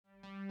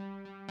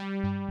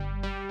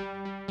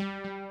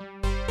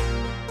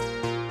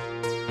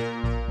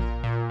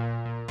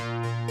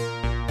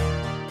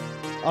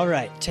All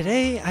right,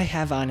 today I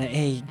have on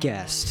a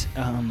guest.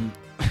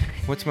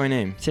 What's my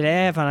name? Today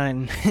I have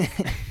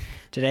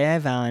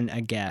on a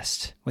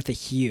guest with a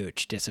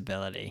huge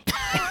disability.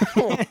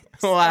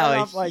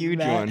 Wow, a like huge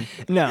that. one.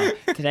 No,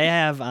 today I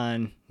have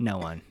on no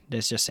one.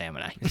 It's just Sam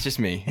and I. It's just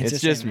me.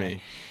 It's just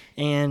me.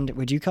 And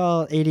would you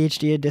call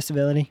ADHD a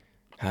disability?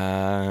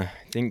 I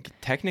think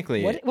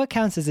technically What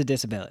counts as a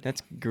disability? that's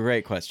a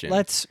great question.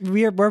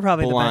 We're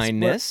probably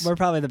Blindness? the best. We're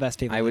probably the best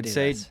people. I to would do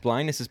say this.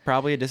 blindness is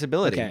probably a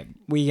disability. Okay,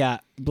 we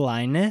got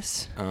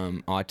blindness.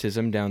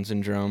 Autism, Down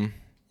syndrome.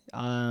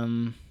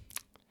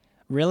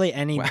 Really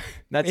any. Wow,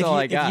 that's all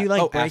I got. If you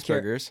break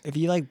Asperger's. if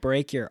you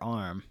break your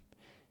arm,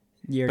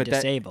 you're But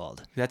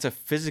disabled. That's a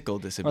physical Or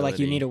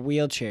disability. you need a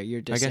wheelchair, you're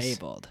guess-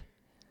 disabled.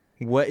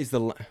 What is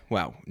the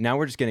wow? Now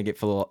we're just gonna get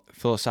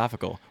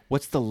philosophical.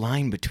 What's the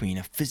line between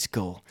a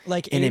physical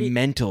and a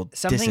mental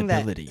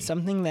disability?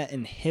 Something that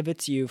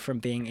inhibits you from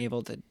being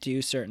able to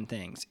do certain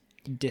things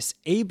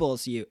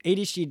disables you.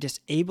 ADHD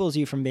disables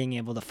you from being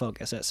able to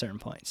focus at certain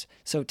points.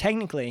 So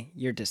technically,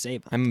 you're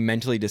disabled. I'm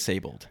mentally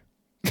disabled.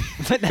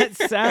 But that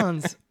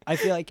sounds. I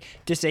feel like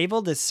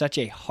disabled is such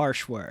a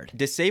harsh word.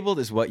 Disabled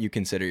is what you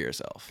consider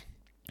yourself.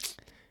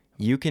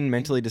 You can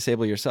mentally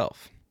disable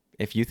yourself.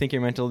 If you think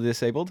you're mentally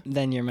disabled,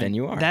 Then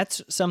you are.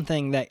 That's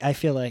something that I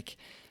feel like.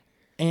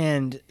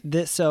 And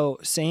so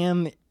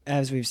Sam,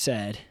 as we've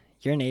said,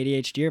 you're an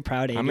ADHD. You're a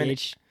proud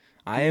ADHD.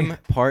 I am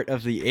part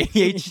of the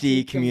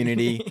ADHD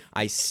community.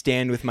 I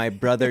stand with my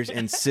brothers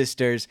and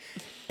sisters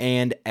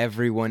and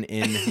everyone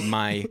in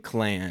my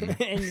clan.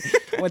 And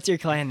what's your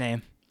clan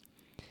name?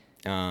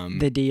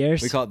 The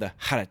Deers? We call it the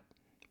Hara.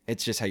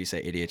 It's just how you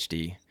say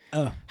ADHD.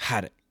 Oh.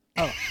 Hara.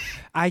 Oh.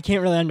 I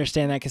can't really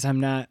understand that because I'm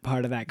not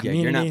part of that Yeah,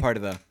 community. you're not part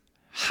of the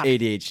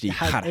ADHD.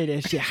 Hara.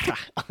 ADHD.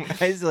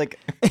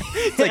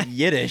 It's like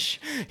Yiddish.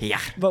 Yeah.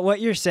 But what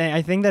you're saying,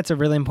 I think that's a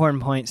really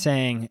important point,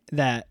 saying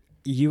that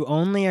you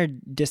only are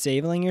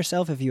disabling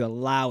yourself if you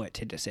allow it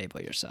to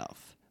disable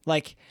yourself.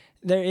 Like,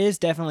 there is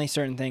definitely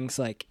certain things,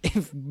 like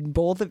if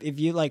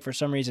you for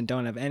some reason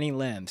don't have any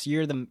limbs,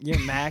 you're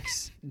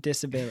max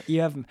disability.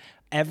 You have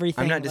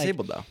everything. I'm not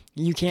disabled though.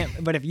 You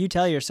can't. But if you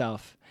tell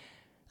yourself,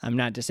 "I'm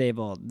not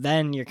disabled,"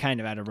 then you're kind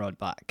of at a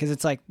roadblock, because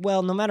it's like,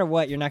 well, no matter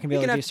what, you're not gonna be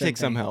able to do certain take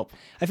some things. help.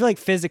 I feel like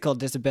physical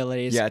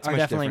disabilities Yeah, are it's much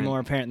definitely different. more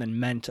apparent than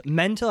mental.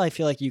 Mental, I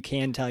feel like you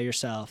can tell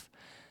yourself,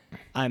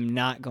 "I'm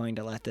not going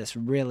to let this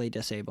really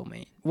disable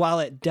me."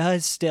 While it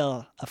does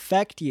still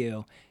affect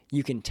you,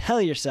 you can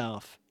tell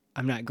yourself,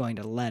 "I'm not going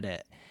to let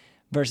it."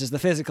 Versus the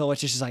physical,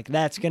 which is just like,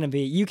 that's going to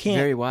be, you can't.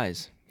 Very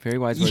wise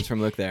words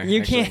from Luke there.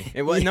 You actually. can't.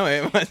 It was no,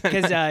 it wasn't.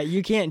 Because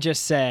you can't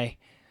just say,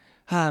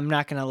 "I'm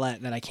not going to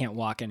let that I can't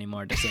walk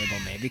anymore disable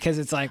me," because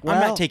it's like, well,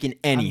 I'm not taking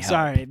any help.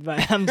 Sorry,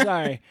 but I'm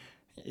sorry.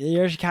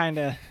 You're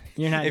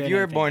not. If you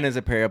were born as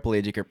a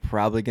paraplegic, you're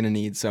probably going to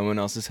need someone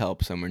else's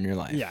help somewhere in your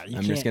life. Yeah,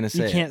 I'm just going to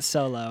say you can't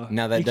solo.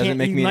 Now that You doesn't can't-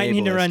 make me an ableist. You might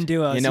need to run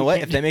duos. You know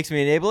what? If that makes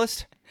me an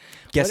ableist,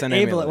 guess I'm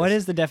an ableist. What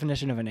is the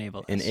definition of an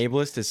ableist? An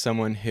ableist is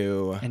someone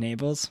who...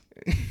 Enables?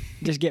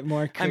 Just get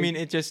more... I mean,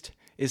 it just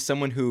is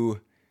someone who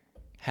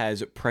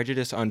has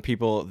prejudice on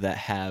people that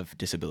have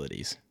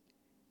disabilities.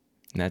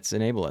 And that's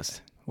an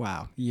ableist.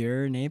 Wow,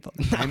 you're an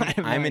ableist.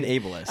 I'm an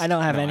ableist. I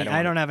don't have No, any.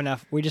 I don't have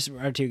enough. We just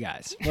are two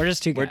guys. We're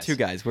just two guys. We're two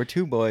guys. We're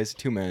two boys,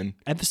 two men.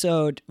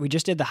 We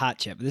just did the hot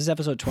chip. This is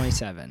episode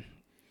 27.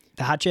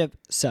 The hot chip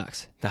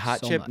sucks. The hot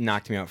so chip much.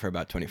 knocked me out for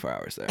about 24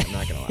 hours there. I'm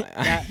not going to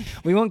lie.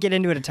 We won't get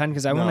into it a ton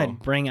because I want No.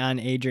 to bring on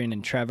Adrian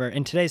and Trevor.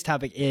 And today's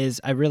topic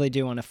is, I really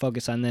do want to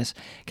focus on this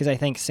because I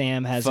think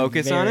Sam has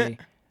Focus on it?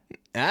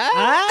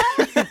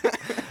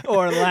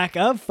 or lack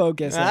of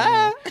focus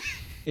on it.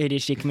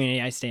 ADHD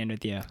community, I stand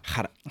with you.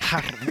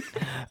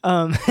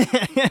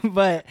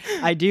 But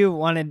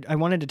I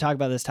wanted to talk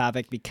about this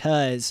topic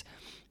because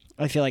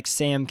I feel like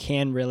Sam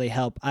can really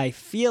help. I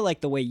feel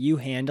like the way you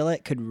handle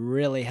it could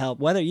really help,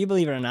 whether you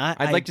believe it or not.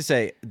 I'd like to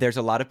say there's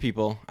a lot of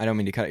people, I don't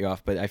mean to cut you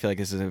off, but I feel like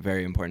this is a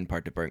very important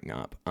part to bring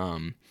up.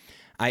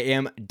 I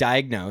am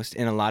diagnosed,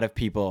 and a lot of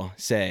people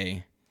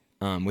say,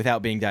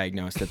 without being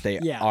diagnosed, that they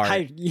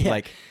are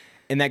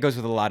and that goes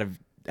with a lot of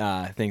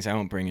things. I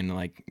won't bring in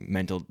like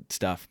mental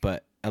stuff,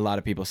 but a lot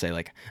of people say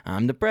like,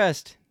 "I'm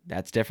depressed."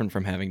 That's different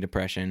from having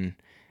depression.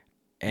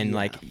 And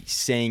like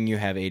saying you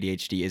have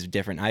ADHD is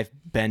different. I've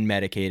been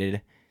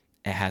medicated.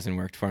 It hasn't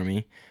worked for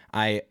me.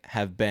 I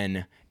have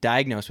been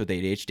diagnosed with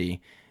ADHD.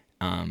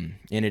 And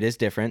it is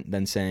different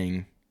than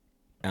saying,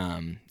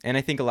 and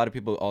I think a lot of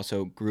people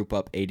also group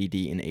up ADD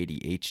and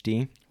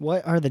ADHD.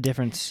 What are the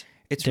differences?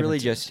 It's really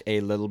just a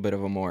little bit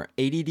of a more,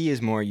 ADD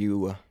is more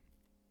you,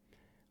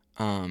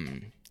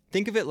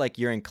 think of it like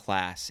you're in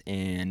class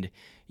and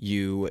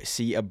you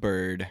see a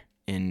bird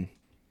and,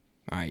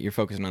 all right, you're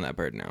focusing on that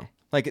bird now.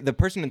 Like, the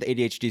person with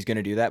ADHD is going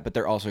to do that, but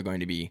they're also going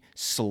to be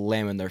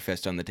slamming their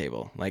fist on the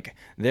table. Like,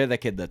 they're the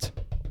kid that's...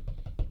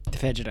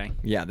 fidgeting.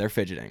 Yeah, they're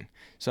fidgeting.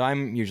 So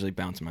I'm usually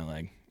bouncing my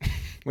leg,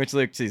 which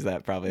Luke sees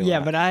that probably a lot. Yeah,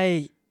 but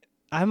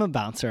I'm a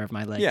bouncer of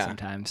my leg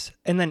sometimes.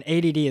 And then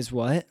ADD is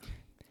what?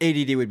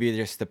 ADD would be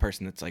just the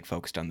person that's, like,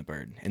 focused on the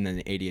bird. And then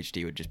the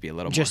ADHD would just be a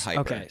little more hyper.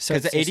 Okay, so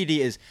because the ADD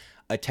is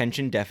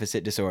attention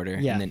deficit disorder,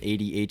 and then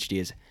ADHD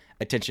is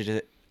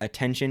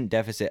attention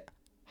deficit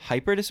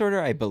hyper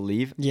disorder, I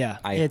believe. Yeah.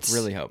 I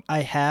really hope.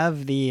 I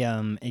have the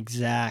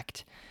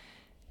exact,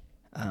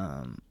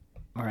 or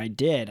I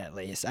did at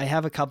least. I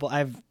have a couple.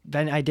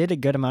 I did a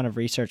good amount of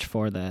research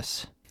for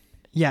this.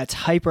 Yeah, it's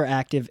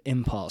hyperactive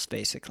impulse,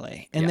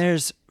 basically. And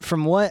there's,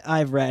 from what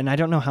I've read, and I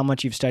don't know how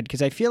much you've studied,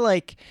 because I feel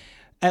like,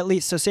 at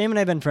least, so Sam and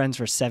I have been friends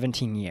for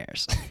 17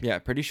 years. Yeah,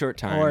 pretty short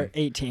time. Or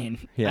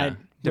 18. Yeah.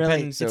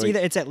 Depends.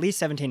 It's at least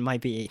 17,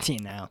 might be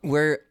 18 now.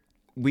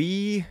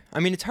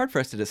 It's hard for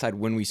us to decide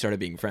when we started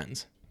being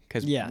friends.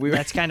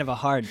 That's kind of a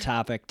hard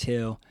topic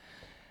to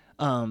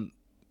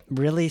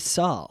really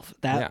solve.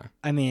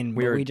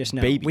 We just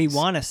know. Babies. We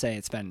want to say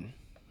it's been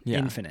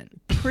infinite.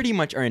 Pretty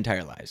much our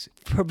entire lives.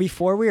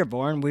 Before we were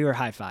born, we were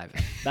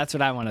high-fiving. That's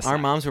what I want to say. Our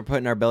moms were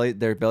putting their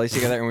bellies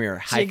together and we were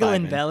high-fiving.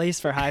 Jiggling bellies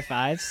for high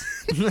fives.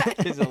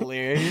 That is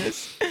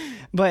hilarious.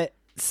 But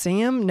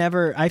Sam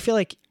never, I feel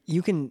like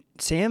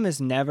Sam has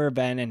never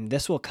been, and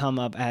this will come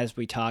up as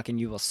we talk and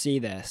you will see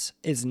this,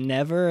 is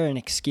never an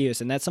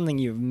excuse. And that's something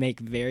you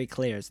make very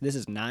clear. This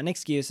is not an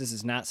excuse. This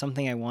is not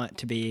something I want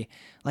to be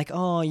like,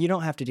 oh, you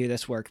don't have to do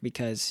this work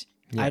because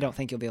I don't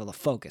think you'll be able to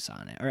focus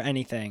on it or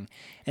anything.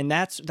 And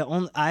that's the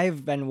only,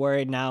 I've been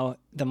worried now,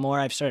 the more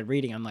I've started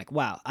reading, I'm like,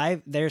 wow,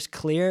 there's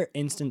clear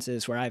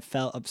instances where I've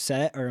felt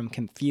upset or I'm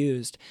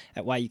confused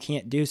at why you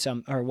can't do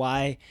or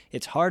why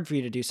it's hard for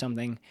you to do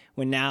something,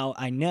 when now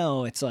I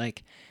know it's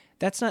like,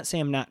 that's not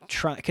saying I'm not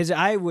trying, because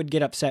I would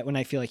get upset when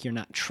I feel like you're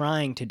not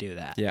trying to do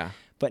that. Yeah.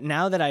 But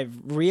now that I've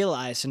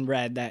realized and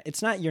read that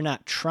it's not you're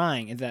not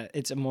trying, it's that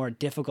it's a more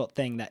difficult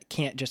thing that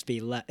can't just be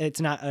it's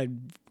not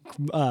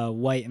a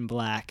white and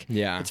black.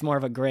 Yeah. It's more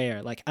of a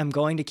grayer. Like, I'm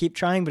going to keep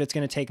trying, but it's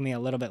going to take me a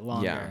little bit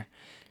longer.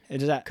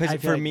 Yeah. Because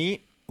for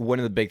me, one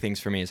of the big things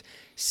for me is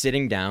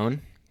sitting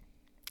down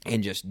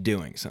and just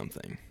doing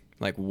something,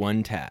 like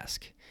one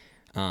task.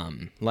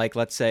 Like,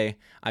 let's say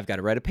I've got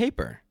to write a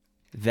paper.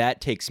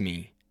 That takes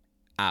me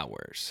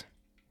hours.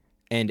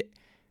 And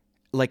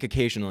like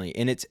occasionally,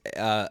 and it's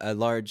a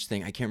large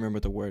thing, I can't remember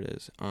what the word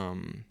is,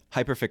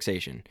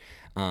 hyperfixation.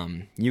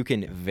 You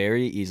can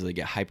very easily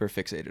get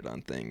hyperfixated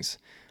on things.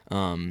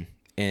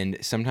 And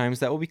sometimes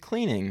that will be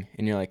cleaning,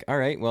 and you're like, all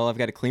right, well, I've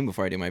got to clean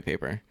before I do my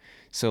paper.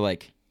 So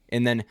like,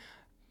 and then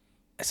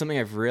something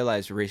I've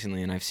realized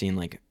recently, and I've seen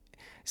like,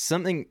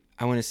 something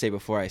I want to say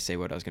before I say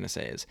what I was going to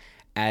say is,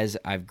 as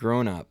I've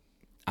grown up,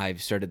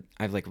 I've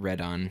like read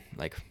on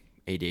like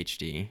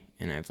ADHD,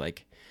 and I've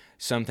like,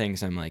 some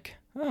things I'm like,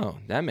 oh,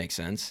 that makes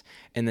sense.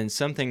 And then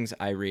some things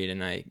I read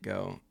and I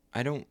go,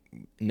 I don't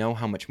know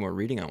how much more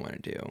reading I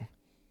want to do,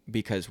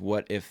 because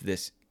what if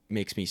this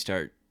makes me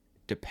start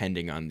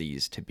depending on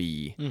these to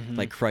be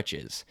like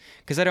crutches?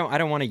 Because I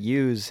don't want to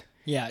use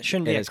it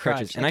shouldn't be as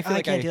crutches. And I feel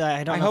like I can't do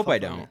that. I hope I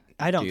don't.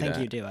 I don't think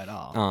you do at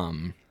all.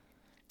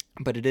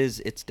 But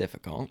it's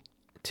difficult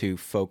to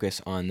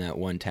focus on that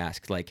one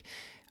task. Like,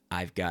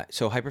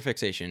 so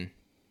hyperfixation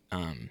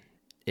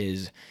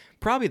is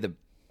probably the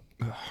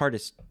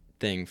hardest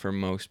thing for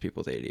most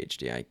people with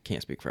ADHD. I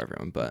can't speak for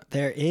everyone, but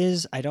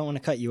I don't want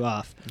to cut you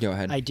off. Go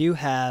ahead. I do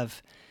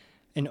have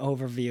an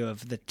overview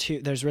of the two.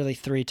 There's really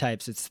three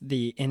types. It's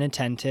the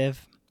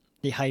inattentive,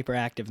 the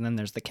hyperactive, and then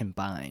there's the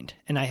combined.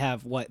 And I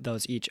have what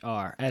those each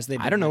are as they.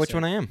 I don't know which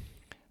one I am.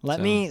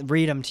 Let me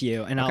read them to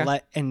you,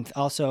 and and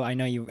also I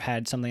know you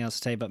had something else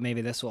to say, but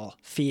maybe this will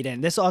feed in.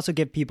 This will also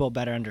give people a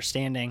better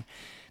understanding.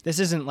 This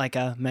isn't like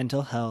a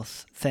mental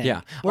health thing.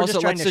 Yeah.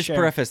 Also, let's just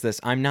preface this.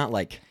 I'm not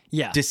like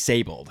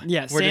disabled.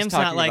 Yeah. We're Sam's just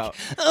talking not like, about,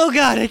 oh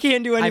God, I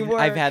can't do any work.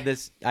 I've had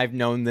this. I've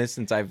known this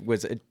since I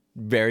was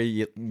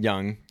very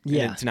young.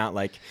 Yeah. And it's not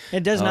like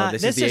it does not.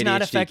 This does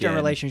not affect our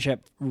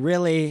relationship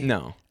really.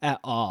 No. At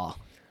all.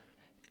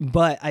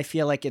 But I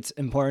feel like it's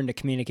important to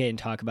communicate and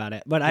talk about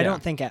it. But I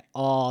don't think at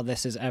all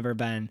this has ever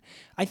been.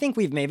 I think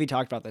we've maybe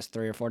talked about this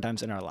 3 or 4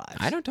 times in our lives.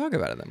 I don't talk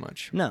about it that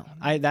much. No,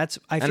 I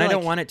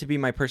don't want it to be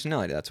my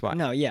personality. That's why.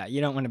 No, yeah, you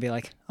don't want to be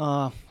like,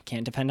 oh,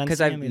 can't depend on.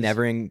 Because I've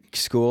never in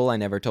school. I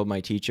never told my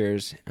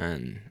teachers,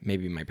 and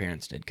maybe my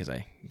parents did, because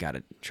I got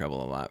in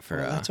trouble a lot for.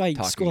 That's why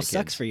talking school to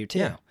sucks kids. For you too.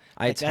 Yeah,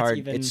 it's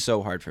hard. It's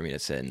so hard for me to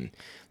sit and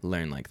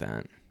learn like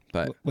that.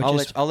 But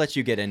I'll let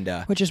you get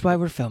into. Which is why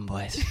we're film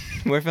boys.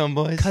 We're film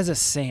boys? Because of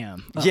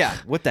Sam. Oh. Yeah,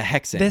 what the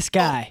heck, Sam? This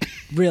guy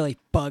really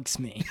bugs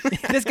me.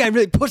 This guy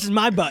really pushes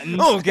my buttons.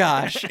 Oh,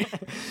 gosh.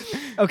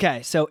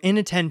 Okay, so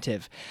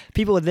inattentive.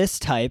 People with this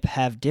type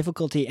have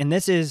difficulty, and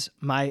this is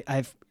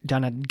I've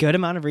done a good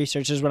amount of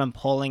research. This is what I'm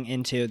pulling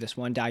into this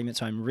one document,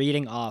 so I'm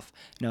reading off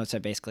notes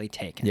I've basically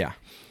taken. Yeah.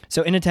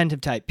 So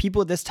inattentive type. People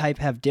with this type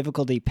have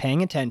difficulty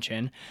paying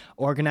attention,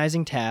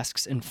 organizing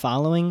tasks, and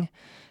following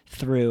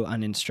through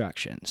on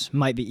instructions.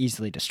 Might be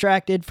easily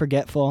distracted,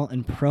 forgetful,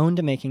 and prone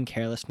to making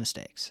careless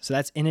mistakes. So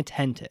that's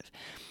inattentive.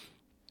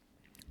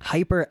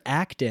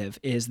 Hyperactive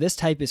is this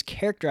type is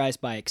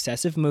characterized by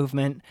excessive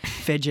movement,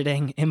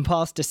 fidgeting,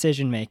 impulse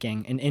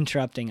decision-making, and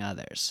interrupting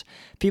others.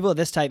 People of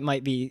this type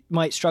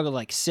might struggle to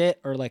like sit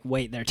or like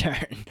wait their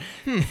turn.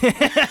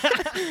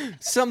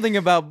 Something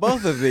about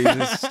both of these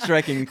is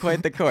striking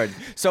quite the chord.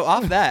 So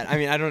off that, I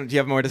mean, I don't. Do you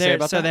have more to say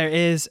about that? So there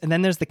is, and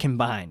then there's the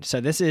combined. So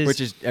this is,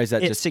 which is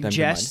that it just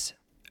suggests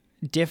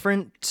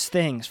different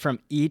things from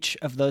each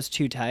of those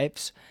two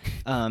types,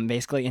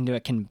 basically into a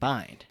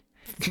combined.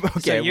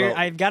 Okay, so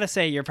I've got to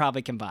say you're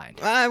probably combined.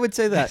 I would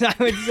say that. I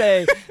would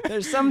say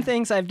there's some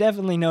things I've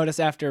definitely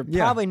noticed after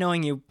probably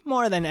knowing you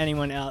more than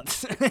anyone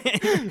else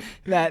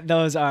that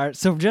those are.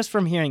 So just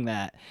from hearing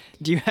that,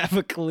 do you have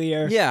a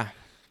clear? Yeah,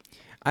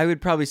 I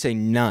would probably say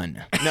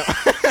none. No,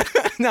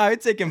 no, I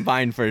would say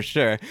combined for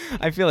sure.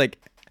 I feel like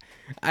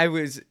I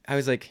was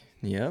like,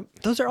 yep.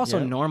 Those are also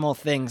normal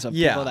things of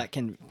people that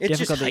can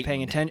difficulty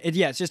paying attention.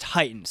 It's just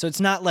heightened. So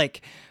it's not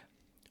like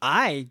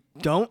I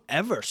don't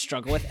ever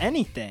struggle with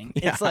anything.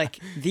 Yeah. It's like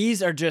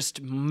these are just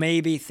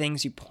maybe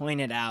things you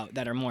pointed out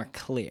that are more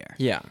clear.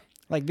 Yeah.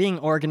 Like being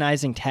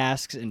organizing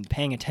tasks and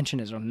paying attention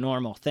is a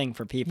normal thing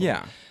for people.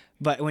 Yeah.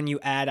 But when you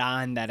add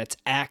on that it's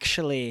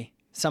actually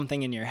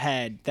something in your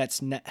head that's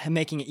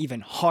making it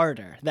even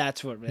harder,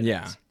 that's what it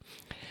is.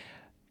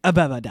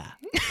 Ababada.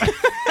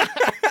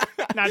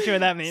 Not sure what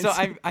that means. So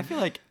I feel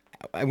like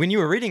when you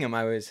were reading them,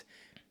 I was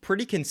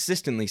pretty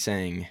consistently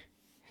saying,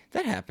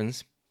 that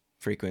happens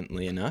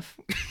frequently enough.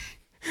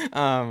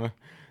 I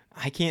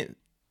think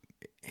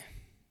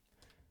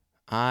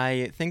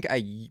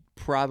I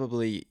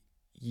probably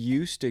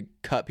used to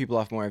cut people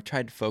off more. I've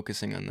tried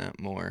focusing on that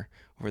more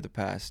over the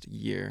past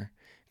year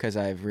because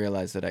I've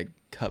realized that I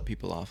cut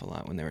people off a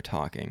lot when they were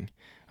talking.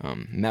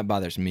 And that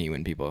bothers me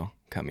when people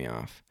cut me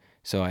off.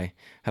 So I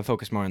have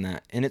focused more on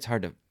that. And it's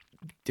hard to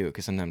do it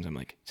because sometimes I'm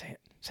like, say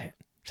it.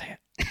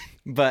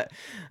 But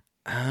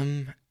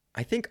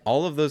I think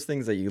all of those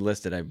things that you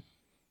listed, I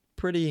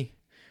pretty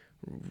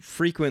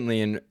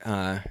frequently and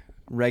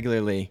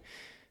regularly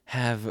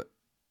have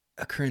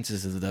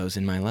occurrences of those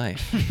in my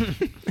life.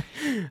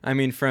 I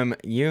mean, from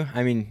you,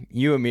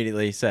 you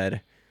immediately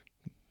said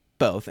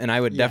both, and I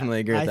would definitely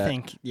agree with that.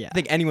 I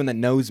think anyone that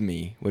knows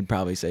me would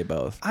probably say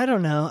both. I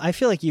don't know. I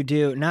feel like you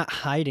do, not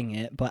hiding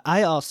it, but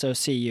I also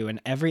see you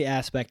in every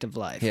aspect of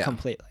life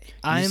completely.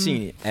 You've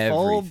seen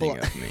everything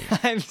of me.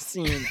 I've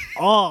seen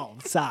all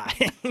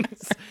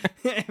sides,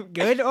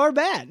 good or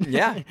bad.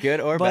 Yeah, good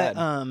or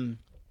bad.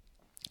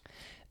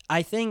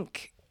 I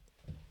think,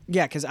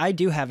 because I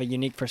do have a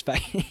unique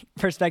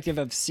perspective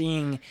of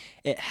seeing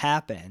it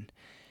happen.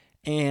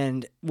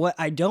 And what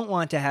I don't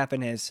want to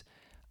happen is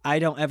I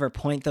don't ever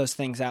point those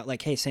things out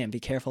like, hey, Sam, be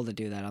careful to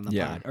do that on the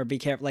pod. Or be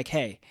careful, like,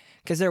 hey,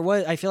 because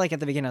I feel like at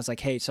the beginning I was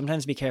like, hey,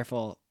 sometimes be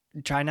careful.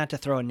 Try not to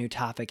throw a new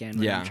topic in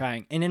when I'm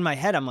trying. And in my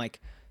head, I'm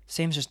like,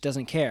 Sam just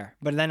doesn't care.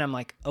 But then I'm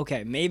like,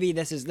 okay, maybe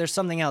there's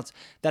something else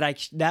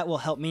that will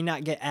help me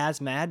not get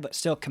as mad, but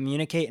still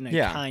communicate in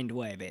a kind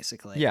way,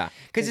 basically. Yeah,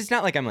 because it's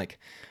not like I'm like,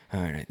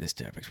 all right, this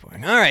topic's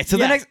boring. All right, so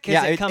the next,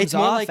 it comes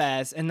off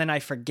as, and then I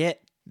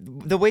forget.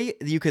 The way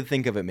you could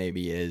think of it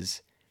maybe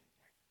is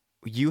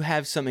you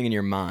have something in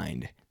your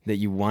mind that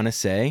you want to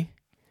say,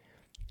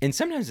 and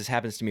sometimes this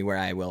happens to me where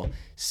I will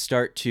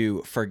start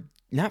to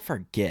not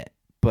forget,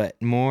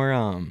 but more.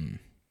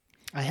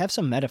 I have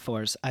some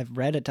metaphors. I've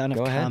read a ton of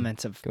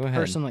comments of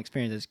personal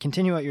experiences.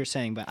 Continue what you're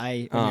saying, but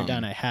when you're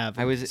done, I have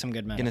some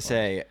good metaphors. I was going to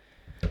say,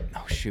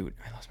 oh shoot,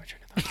 I lost my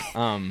train of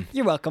thought.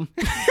 You're welcome.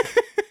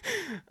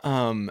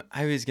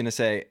 I was going to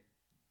say,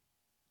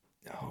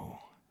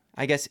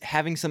 I guess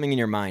having something in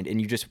your mind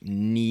and you just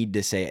need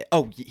to say it.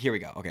 Oh, here we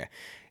go. Okay.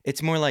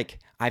 It's more like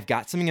I've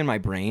got something in my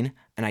brain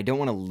and I don't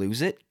want to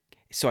lose it.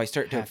 So I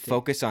start to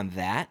focus on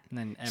that.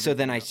 So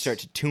then I start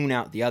to tune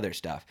out the other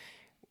stuff,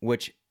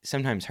 which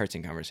sometimes hurts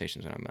in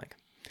conversations when I'm like,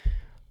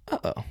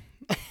 uh-oh,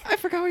 I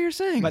forgot what you're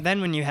saying. But then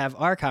when you have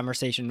our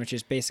conversation, which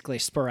is basically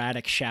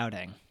sporadic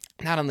shouting.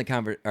 Not on the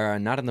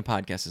not on the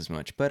podcast as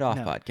much, but off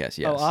podcast,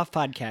 yes. Oh, off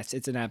podcast,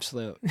 it's an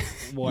absolute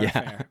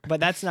warfare. But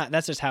that's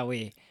just how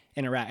we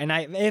interact. And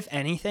if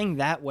anything,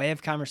 that way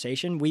of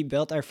conversation, we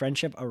built our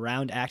friendship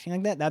around acting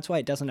like that. That's why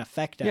it doesn't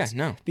affect us. Yeah,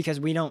 no. Because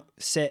we don't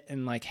sit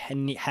and like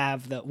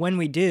have when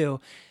we do,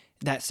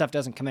 that stuff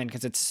doesn't come in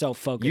because it's so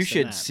focused. You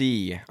should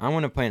see. I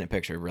want to paint a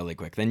picture really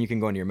quick. Then you can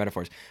go into your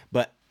metaphors.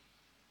 But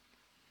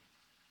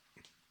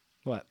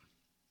what?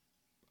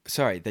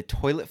 Sorry, the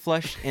toilet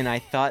flushed, and I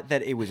thought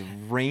that it was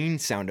rain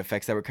sound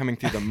effects that were coming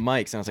through the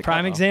mics, and I was like,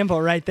 prime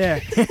example right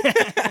there.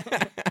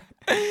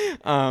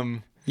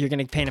 You're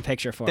gonna paint a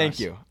picture for us. Thank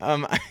you.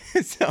 What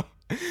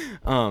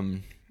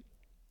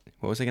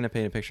was I gonna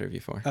paint a picture of you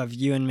for? Of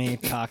you and me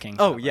talking.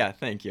 Oh yeah,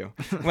 thank you.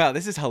 Wow,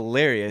 this is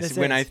hilarious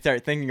I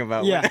start thinking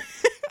about. Yeah.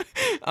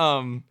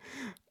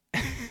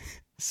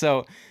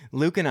 So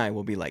Luke and I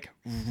will be like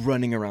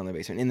running around the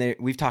basement, and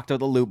we've talked about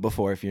the loop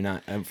before. If you're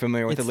not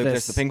familiar with the loop,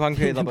 there's the ping pong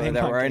table that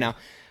we're right now.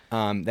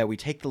 That we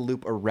take the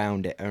loop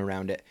around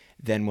it.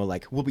 Then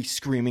we'll be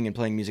screaming and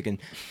playing music, and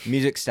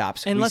music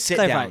stops. And let's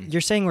clarify.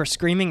 You're saying we're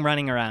screaming,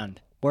 running around.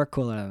 We're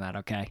cooler than that,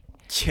 okay?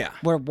 Yeah.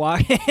 We're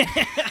walking.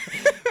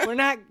 We're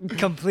not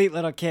complete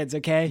little kids,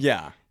 okay?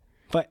 Yeah.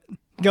 But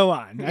go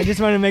on. I just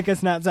want to make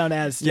us not sound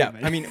as stupid.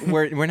 Yeah, I mean,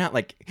 we're not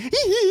like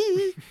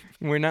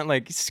we're not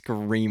like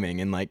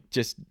screaming and like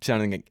just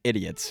sounding like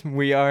idiots.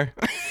 We are.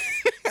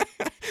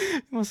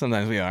 Well,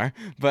 sometimes we are,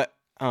 but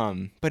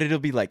it'll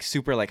be like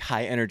super like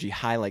high energy,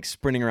 high like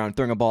sprinting around,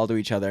 throwing a ball to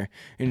each other,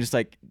 and just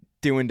like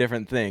doing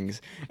different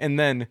things. And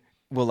then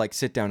we'll like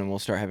sit down and we'll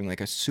start having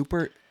like a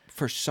super,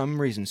 for some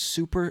reason,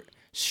 super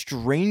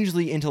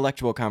strangely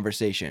intellectual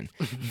conversation.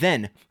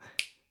 Then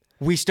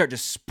we start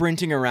just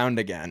sprinting around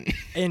again.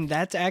 And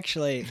that's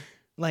actually,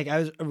 like, I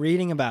was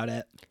reading about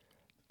it.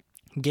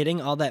 Getting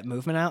all that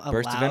movement out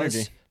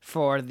allows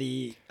for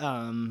the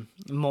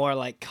more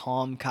like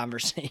calm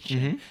conversation.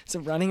 Mm-hmm. So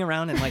running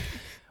around and like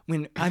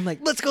when I'm like,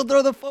 let's go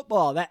throw the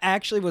football, that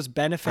actually was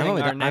benefiting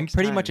our next I'm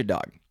pretty time. much a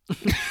dog.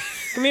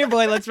 Come here,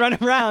 boy. Let's run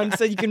around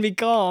so you can be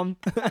calm.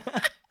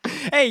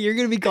 Hey, you're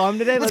gonna be calm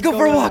today. Let's go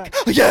for a walk.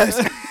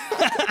 Yes.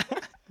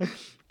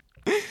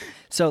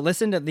 So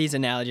listen to these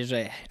analogies.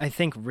 I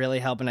think really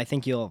help, and I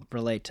think you'll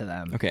relate to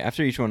them. Okay.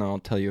 After each one, I'll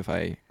tell you if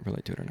I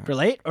relate to it or not.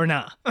 Relate or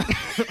not?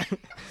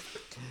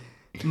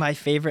 My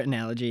favorite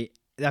analogy.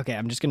 Okay,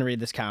 I'm just going to read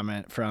this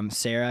comment from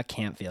Sarah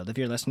Campfield. If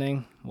you're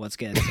listening, what's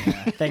good,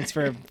 Sarah? Thanks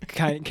for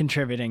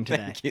contributing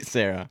today. Thank you,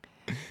 Sarah.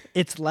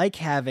 It's like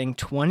having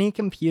 20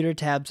 computer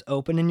tabs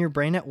open in your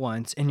brain at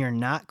once, and you're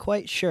not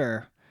quite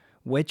sure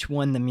which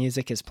one the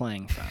music is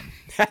playing from.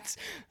 That's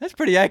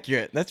pretty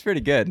accurate. That's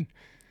pretty good.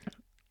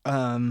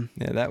 Yeah,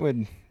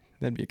 that'd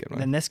be a good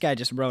one. And this guy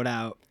just wrote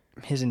out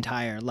his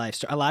entire life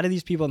story. A lot of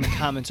these people in the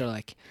comments are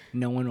like,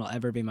 no one will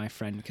ever be my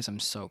friend because I'm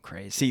so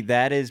crazy. See,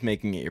 that is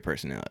making it your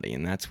personality,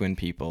 and that's when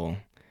people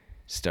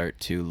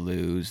start to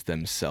lose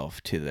themselves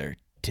to their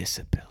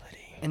disability.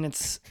 And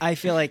I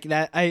feel like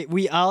that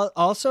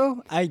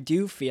I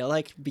do feel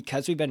like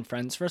because we've been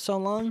friends for so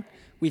long,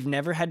 we've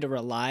never had to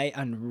rely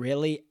on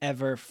really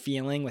ever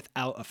feeling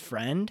without a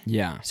friend.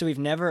 Yeah. So we've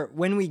never,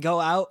 when we go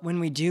out, when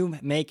we do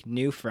make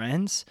new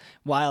friends,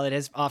 while it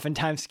is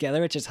oftentimes together,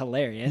 which is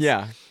hilarious.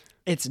 Yeah.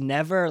 It's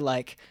never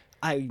like,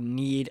 I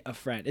need a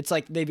friend. It's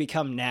like they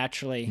become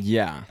naturally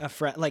a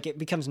friend. Like it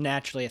becomes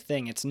naturally a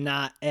thing. It's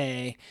not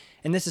and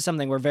this is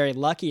something we're very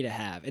lucky to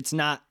have. It's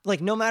not like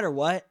no matter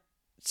what,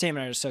 Sam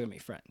and I are still going to be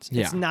friends.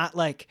 Yeah. It's not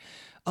like,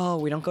 oh,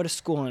 we don't go to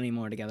school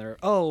anymore together.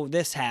 Oh,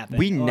 this happened.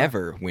 We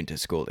never went to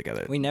school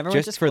together. We never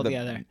went to school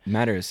together. Just for the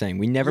matter of saying,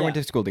 we never went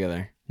to school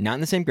together. Not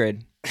in the same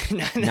grade.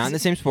 not in the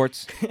same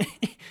sports.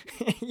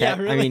 Yeah,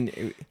 really. I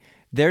mean...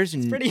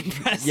 It's pretty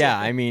impressive. Yeah,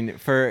 I mean,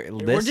 for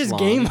this We're just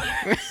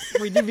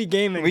gamers. We do be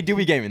gaming. We do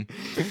be gaming.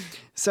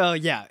 So,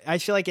 yeah, I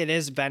feel like it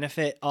is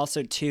benefit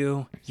also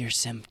to your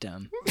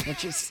symptom,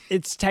 which is,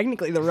 it's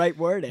technically the right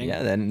wording.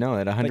 Yeah, that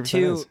 100% but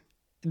two, is.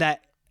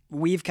 That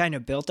we've kind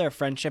of built our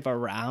friendship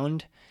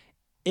around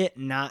it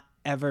not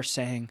ever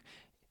saying,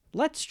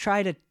 let's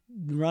try to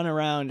run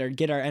around or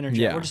get our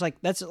energy. Yeah. We're just like,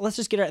 let's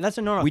just get that's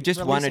a normal. We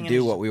just want to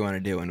do what we want to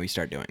do and we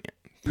start doing it.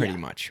 Pretty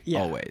much,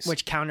 always.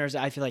 Which counters,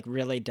 I feel like,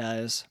 really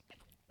does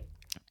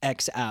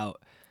X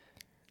out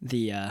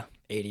the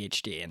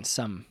ADHD in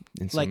some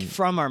like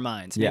from our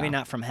minds. Maybe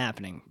not from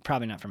happening.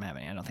 Probably not from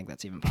happening. I don't think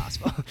that's even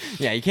possible.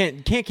 Yeah, you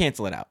can't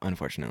cancel it out,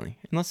 unfortunately,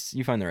 unless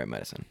you find the right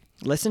medicine.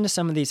 Listen to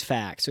some of these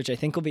facts, which I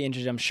think will be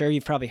interesting. I'm sure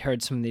you've probably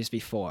heard some of these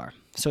before.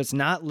 So it's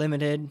not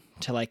limited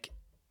to like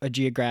a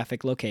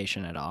geographic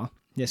location at all.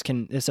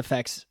 This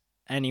affects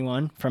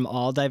anyone from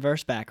all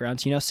diverse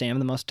backgrounds. You know, Sam,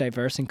 the most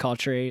diverse and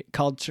cultural.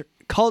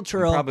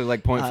 Probably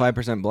like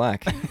 0.5%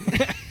 black.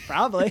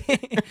 Probably.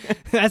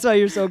 That's why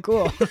you're so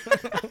cool.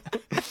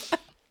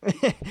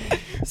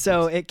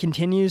 So it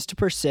continues to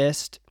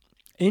persist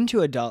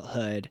into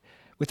adulthood,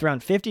 with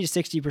around 50 to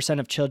 60%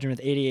 of children with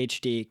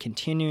ADHD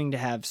continuing to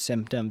have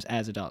symptoms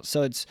as adults.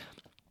 So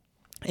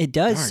it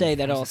does say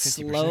that it'll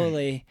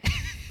slowly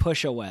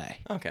push away.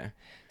 Okay.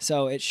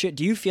 So it should.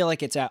 Do you feel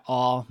like it's at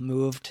all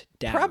moved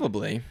down?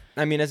 Probably.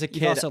 I mean, as a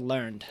kid, you've also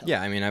learned.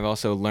 Yeah, I mean, I've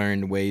also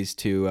learned ways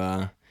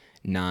to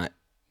not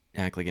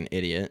act like an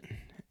idiot.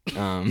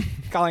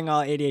 Calling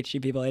all ADHD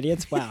people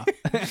idiots? Wow.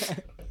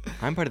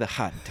 I'm part of the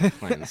hot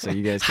decline, so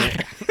you guys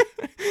can't.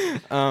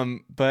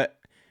 But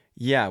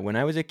yeah, when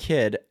I was a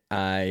kid,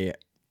 I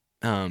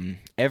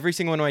every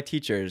single one of my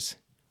teachers,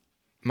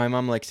 my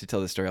mom likes to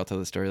tell this story. I'll tell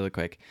the story really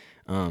quick.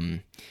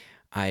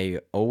 I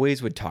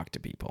always would talk to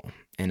people,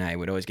 and I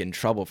would always get in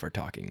trouble for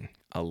talking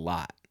a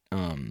lot.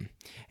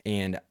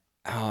 And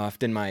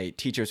often my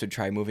teachers would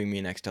try moving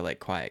me next to like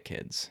quiet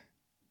kids.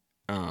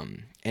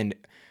 And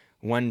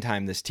one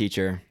time this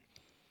teacher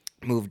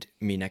moved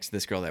me next to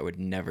this girl that would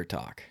never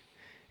talk.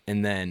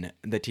 And then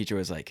the teacher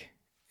was like,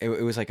 it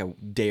was like a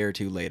day or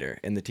two later,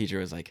 and the teacher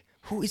was like,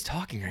 who is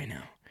talking right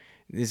now?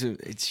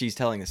 She's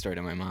telling the story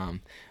to my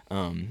mom.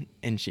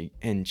 And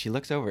she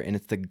looks over, and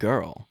it's the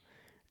girl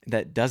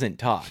that doesn't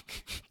talk.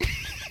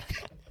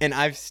 And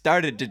I've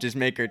started to just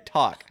make her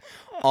talk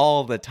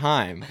all the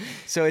time.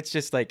 So it's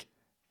just like,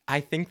 I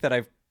think that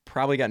I've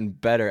probably gotten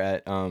better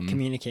at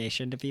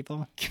communication to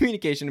people,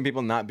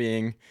 not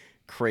being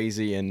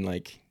crazy and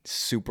like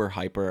super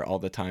hyper all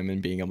the time,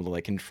 and being able to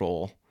like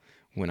control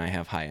when I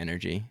have high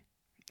energy.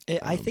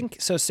 I think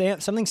so.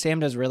 Something Sam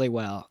does really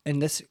well,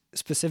 and this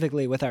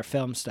specifically with our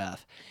film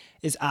stuff,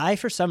 is I,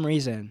 for some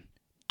reason,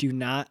 do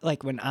not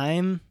like when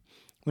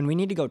we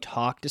need to go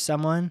talk to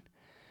someone,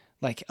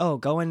 like, oh,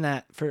 go in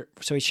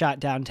so we shot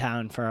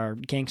downtown for our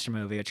gangster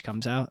movie, which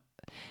comes out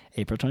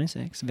April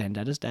 26th,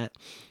 Vendetta's Debt.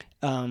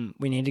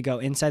 We need to go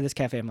inside this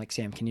cafe. I'm like,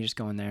 Sam, can you just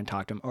go in there and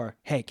talk to them? Or,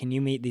 hey, can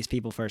you meet these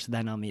people first?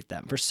 Then I'll meet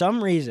them. For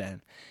some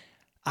reason,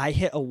 I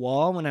hit a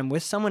wall when I'm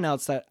with someone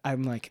else that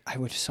I'm like, I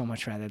would so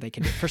much rather they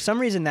could. For some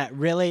reason, that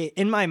really,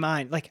 in my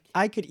mind, like,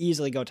 I could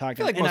easily go talk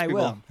to them, and I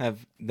will.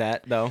 Have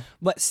that, though.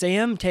 But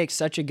Sam takes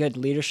such a good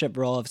leadership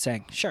role of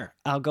saying, sure,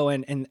 I'll go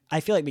in. And I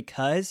feel like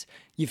because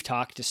you've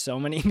talked to so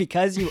many,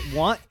 because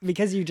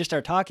you just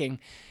are talking,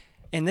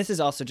 and this is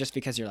also just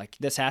because you're like,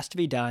 this has to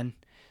be done.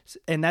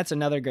 And that's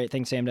another great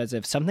thing Sam does.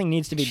 If something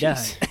needs to be done,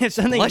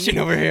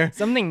 over here.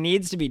 Something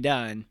needs to be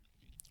done,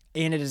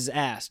 and it is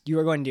asked, you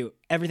are going to do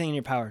everything in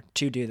your power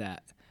to do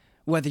that,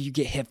 whether you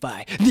get hit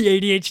by the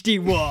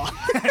ADHD wall.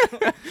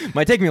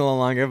 Might take me a little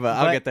longer, but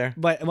I'll get there.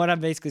 But what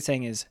I'm basically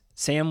saying is,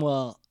 Sam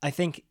will, I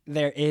think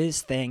there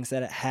is things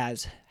that it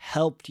has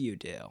helped you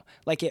do.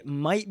 Like it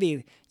might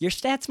be, your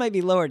stats might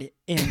be lowered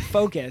in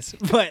focus,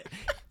 but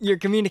your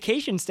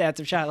communication stats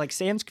have shot. Like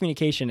Sam's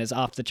communication is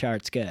off the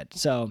charts good.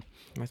 So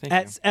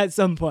at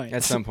some point.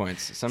 At some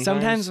points.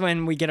 Sometimes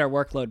when we get our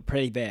workload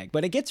pretty big.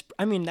 But it gets,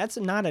 I mean, that's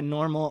not a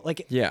normal,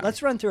 like,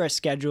 let's run through our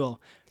schedule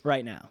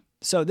right now.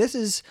 So this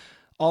is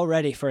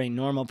already for a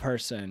normal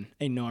person.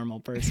 You're not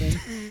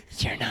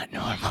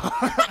normal.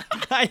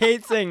 I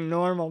hate saying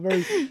normal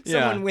person.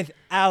 Someone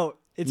without,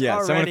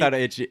 someone without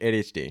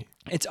ADHD.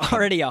 It's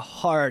already a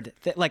hard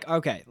thing. Like,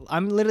 okay,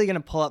 I'm literally going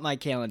to pull up my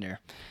calendar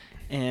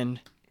and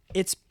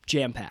it's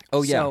jam-packed.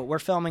 Oh, yeah. So we're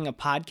filming a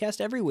podcast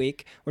every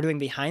week. We're doing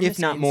behind the scenes.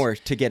 If not more,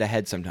 to get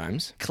ahead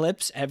sometimes.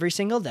 Clips every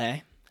single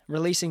day.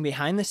 Releasing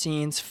behind the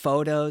scenes,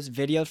 photos,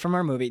 videos from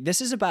our movie. This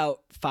is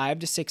about 5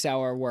 to 6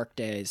 hour work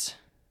days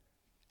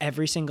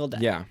every single day.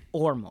 Yeah.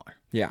 Or more.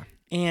 Yeah.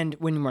 And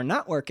when we're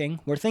not working,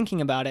 we're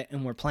thinking about it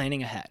and we're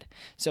planning ahead.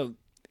 So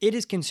it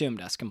has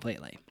consumed us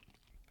completely.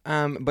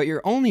 But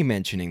you're only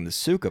mentioning the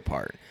Suka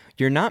part.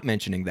 You're not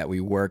mentioning that we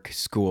work,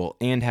 school,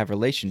 and have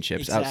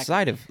relationships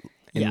outside of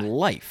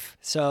life.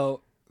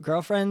 So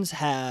girlfriends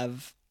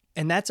have,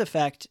 and that's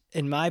effect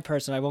in my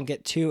person. I won't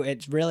get too.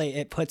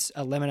 It puts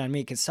a limit on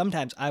me because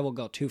sometimes I will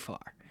go too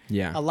far.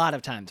 Yeah. A lot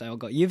of times I will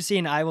go. You've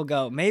seen I will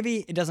go.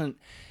 Maybe it doesn't.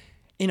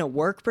 In a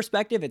work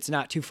perspective, it's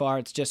not too far.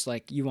 It's just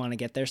like you want to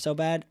get there so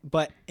bad.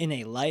 But in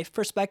a life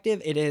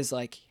perspective, it is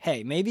like,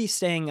 hey, maybe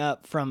staying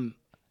up from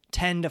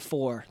 10 to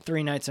 4,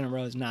 3 nights in a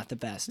row is not the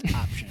best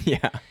option.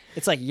 Yeah.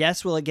 It's like,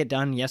 yes, will it get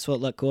done? Yes, will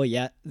it look cool?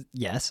 Yeah,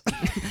 yes.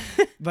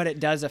 But it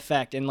does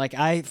affect. And like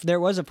there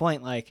was a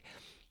point like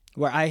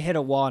where I hit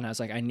a wall and I was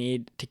like, I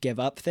need to give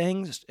up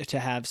things to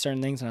have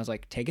certain things. And I was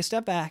like, take a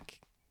step back.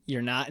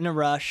 You're not in a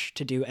rush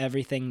to do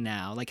everything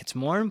now. Like it's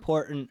more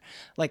important.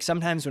 Like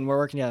sometimes when we're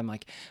working together, I'm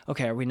like,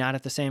 okay, are we not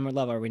at the same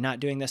level? Are we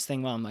not doing this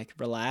thing well? I'm like,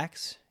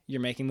 relax.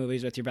 You're making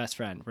movies with your best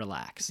friend.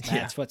 Relax.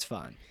 That's what's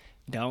fun.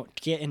 Don't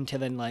get into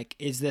the like,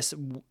 is this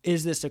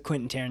a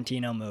Quentin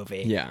Tarantino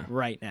movie? Yeah.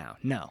 Right now?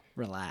 No.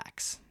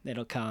 Relax.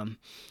 It'll come.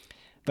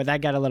 But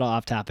that got a little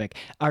off topic.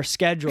 Our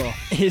schedule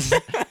is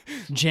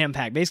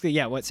jam-packed. Basically,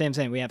 what Sam's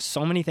saying, we have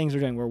so many things we're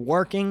doing. We're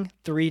working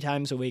 3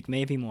 times a week,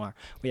 maybe more.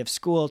 We have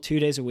school 2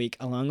 days a week,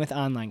 along with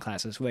online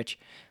classes, which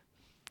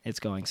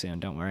it's going soon.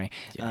 Don't worry.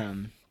 Yeah.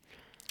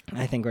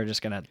 I think we're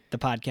just going to, the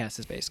podcast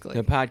is basically.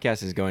 The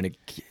podcast is going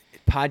to,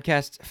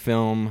 podcast,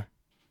 film,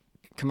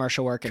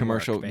 commercial work and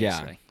work,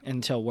 basically,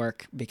 until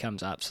work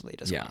becomes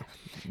obsolete as well.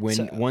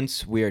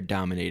 Once we are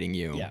dominating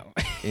you.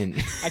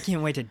 I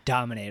can't wait to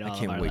dominate all of our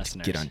listeners. I can't wait to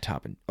get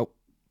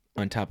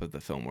on top of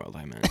the film world,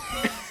 I meant.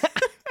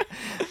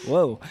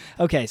 Whoa.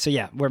 Okay, so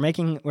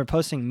we're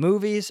posting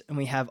movies and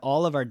we have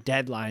all of our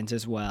deadlines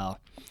as well.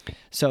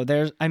 So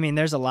there's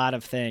a lot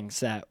of things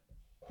that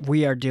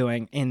we are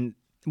doing. And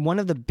one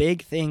of the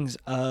big things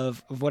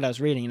of what I was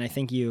reading, and I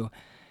think you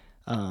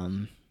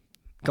go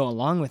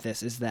along with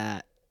this, is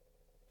that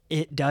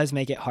it does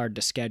make it hard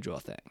to schedule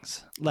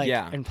things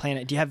and plan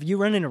it. Have you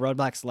run into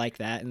roadblocks like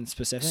that in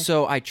specific?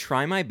 So I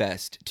try my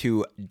best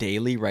to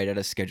daily write out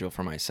a schedule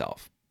for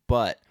myself,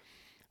 but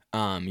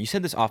you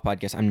said this off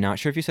podcast. I'm not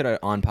sure if you said it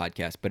on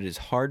podcast, but it is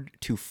hard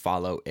to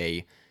follow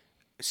a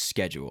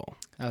schedule.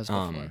 That was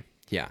before.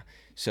 Yeah.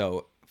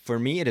 So for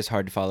me, it is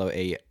hard to follow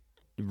a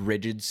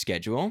rigid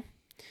schedule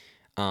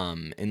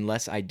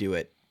unless I do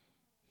it,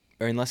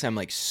 or unless I'm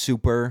like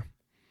super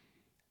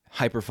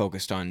hyper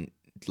focused on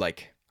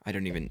like,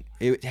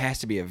 it has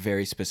to be a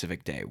very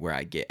specific day where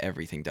I get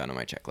everything done on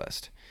my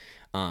checklist.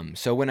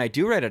 So when I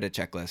do write out a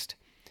checklist,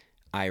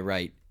 I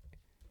write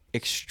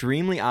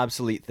extremely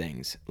obsolete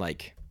things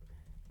like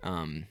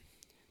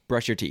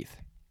brush your teeth.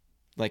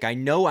 Like I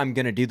know I'm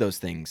going to do those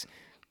things.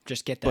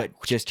 Just get that.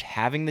 But just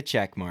having the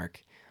check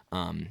mark.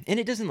 And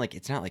it doesn't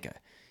it's not like a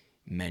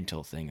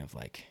mental thing of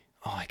like,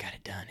 oh, I got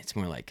it done. It's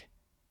more like,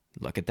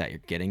 look at that. You're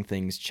getting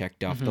things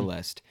checked off the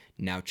list.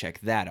 Now check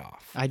that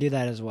off. I do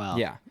that as well.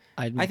 Yeah.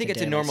 I think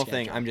it's a normal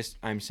thing.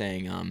 I'm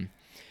saying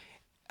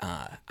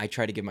I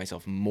try to give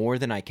myself more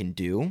than I can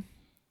do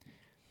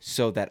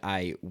so that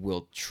I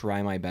will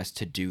try my best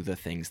to do the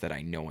things that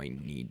I know I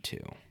need to.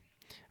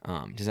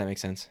 Does that make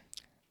sense?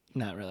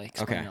 Not really.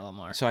 Explain a little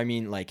more. So I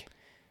mean, like,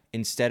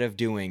 instead of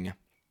giving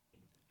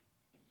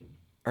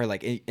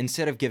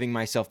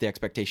myself the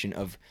expectation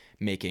of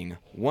making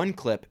 1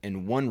 clip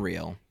and 1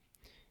 reel,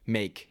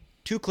 make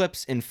 2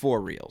 clips and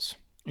 4 reels.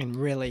 And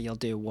really, you'll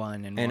do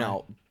 1 and 1.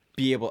 I'll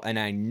be able, and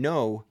I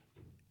know,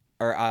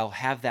 or I'll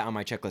have that on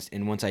my checklist.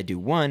 And once I do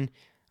 1,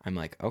 I'm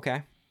like,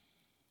 okay.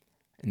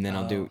 And then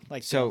I'll do,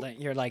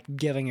 you're like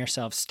giving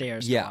yourself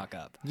stairs to walk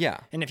up.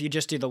 Yeah. And if you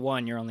just do the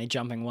 1, you're only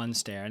jumping 1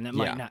 stair, and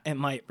it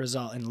might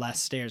result in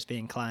less stairs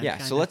being climbed. Yeah.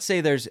 So let's say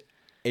there's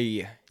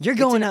you're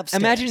going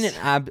upstairs. Imagine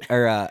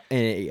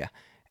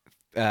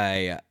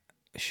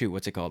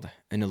what's it called?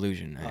 An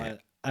illusion.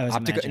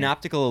 An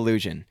optical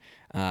illusion.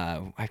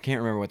 I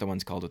can't remember what the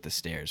one's called with the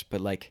stairs, but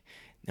like,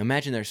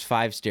 imagine there's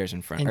 5 stairs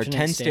in front, or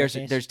 10 stairs.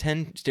 There's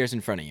 10 stairs in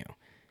front of you.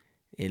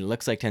 It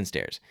looks like 10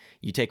 stairs.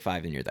 You take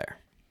 5 and you're there.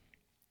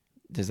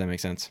 Does that make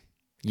sense?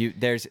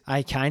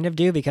 I kind of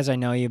do because I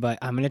know you, but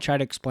I'm going to try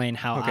to explain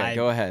how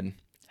go ahead.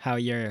 How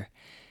you're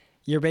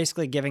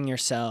basically giving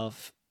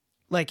yourself,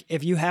 like,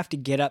 if you have to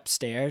get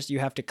upstairs, you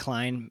have to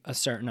climb a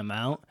certain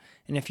amount.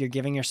 And if you're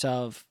giving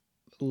yourself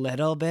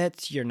little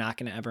bits, you're not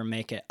going to ever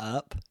make it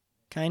up,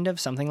 kind of,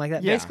 something like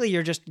that. Yeah. Basically,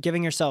 you're just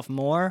giving yourself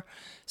more,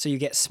 so you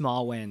get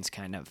small wins,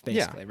 kind of,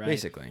 basically, right?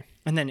 Basically.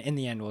 And then in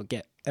the end, we'll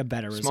get a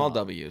better result. Small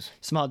W's.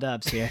 Small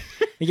dubs here.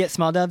 We get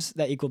small dubs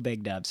that equal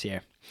big dubs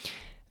here.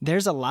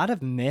 There's a lot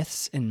of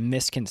myths and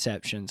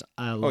misconceptions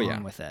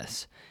along with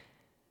this.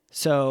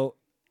 So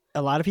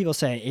a lot of people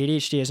say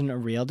ADHD isn't a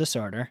real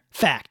disorder.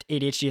 Fact,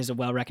 ADHD is a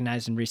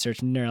well-recognized and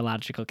researched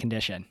neurological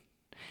condition.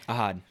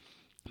 Ahad.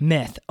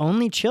 Myth,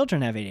 only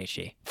children have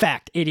ADHD.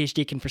 Fact,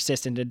 ADHD can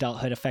persist into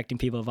adulthood, affecting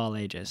people of all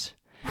ages.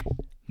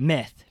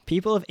 Myth,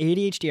 people with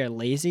ADHD are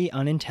lazy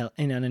and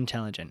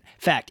unintelligent.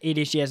 Fact,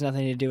 ADHD has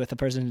nothing to do with a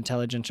person's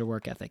intelligence or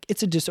work ethic.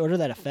 It's a disorder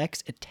that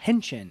affects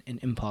attention and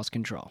impulse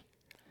control.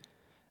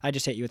 I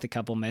just hit you with a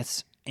couple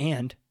myths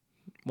and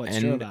what's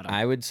true about them.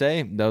 I would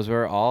say those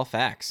were all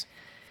facts.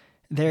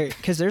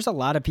 Because there's a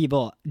lot of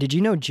people. Did you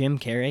know Jim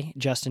Carrey,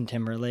 Justin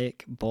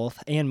Timberlake,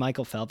 and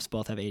Michael Phelps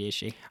both have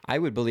ADHD? I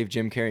would believe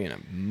Jim Carrey in a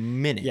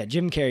minute. Yeah,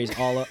 Jim Carrey's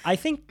all. I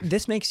think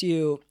this makes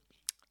you.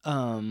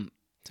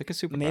 It's like a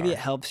superpower. Maybe it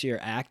helps your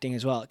acting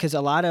as well, because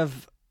a lot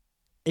of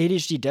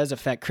ADHD does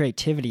affect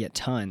creativity a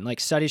ton. Like,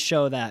 studies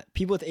show that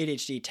people with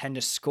ADHD tend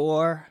to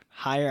score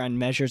higher on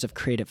measures of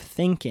creative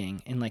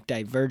thinking and like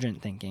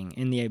divergent thinking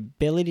and the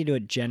ability to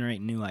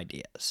generate new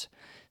ideas.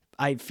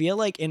 I feel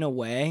like, in a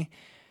way,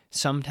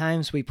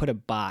 sometimes we put a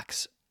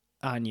box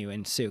on you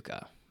in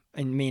Suka,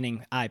 and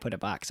meaning I put a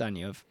box on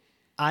you.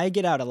 I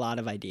get out a lot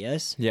of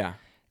ideas. Yeah.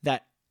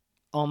 That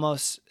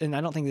almost, and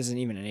I don't think this is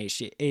even an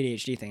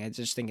ADHD thing. I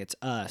just think it's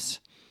us.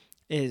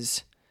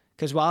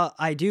 Because while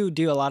I do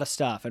a lot of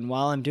stuff, and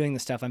while I'm doing the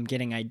stuff, I'm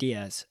getting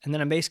ideas. And then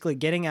I'm basically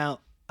getting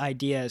out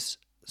ideas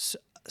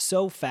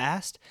so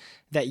fast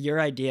that your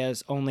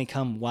ideas only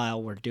come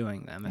while we're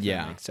doing them, if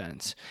that makes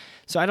sense.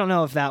 So I don't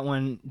know if that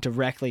one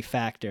directly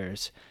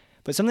factors.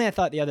 But something I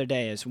thought the other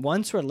day is,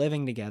 once we're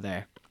living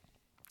together,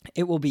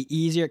 it will be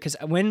easier. Because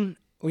when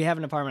we have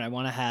an apartment, I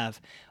want to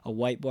have a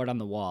whiteboard on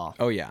the wall.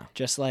 Oh, yeah.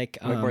 Just like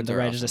the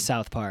Writers of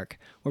South Park,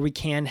 where we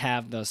can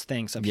have those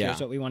things of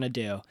here's what we want to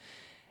do.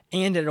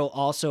 And it'll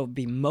also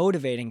be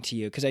motivating to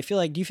you, because I feel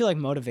like, do you feel like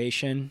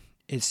motivation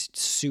is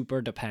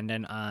super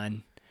dependent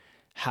on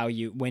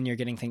when you're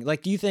getting things?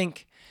 Like, do you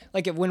think,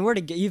 like,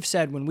 if you've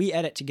said when we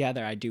edit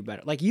together, I do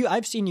better. Like,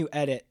 I've seen you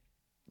edit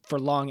for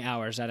long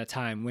hours at a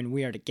time when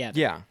we are together.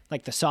 Yeah.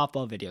 Like the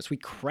softball videos, we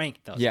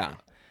crank those. Yeah.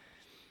 Out.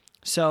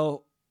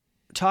 So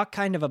talk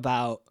kind of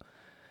about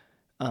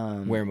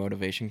where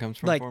motivation comes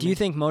from. Like, do you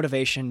think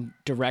motivation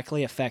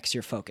directly affects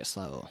your focus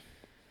level?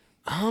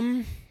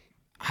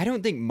 I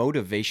don't think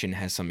motivation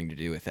has something to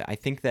do with it. I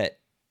think that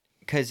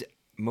because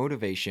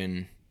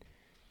motivation,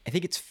 I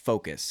think its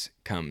focus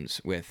comes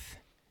with.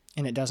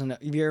 And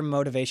your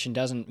motivation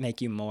doesn't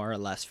make you more or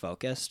less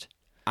focused?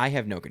 I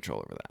have no control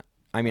over that.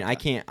 I mean,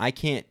 okay. I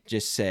can't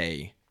just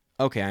say,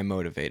 okay, I'm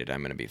motivated,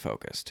 I'm going to be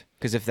focused.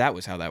 Because if that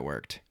was how that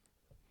worked,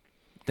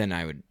 then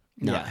I would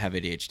not have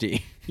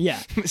ADHD. Yeah.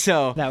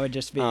 So that would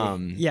just be,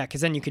 because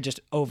then you could just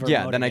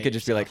then I could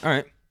just be like, all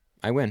right,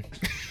 I win.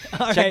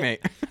 Checkmate.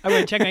 I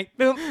win, checkmate.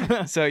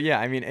 Boom. So, yeah,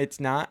 I mean, it's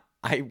not,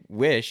 I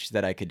wish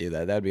that I could do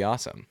that. That would be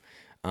awesome.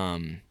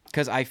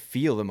 Because I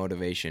feel the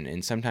motivation,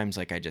 and sometimes,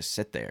 like, I just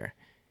sit there,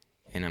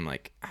 and I'm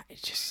like, I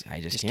just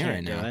can't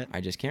right now. I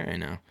just can't right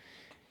now.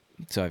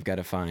 So I've got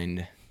to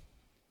find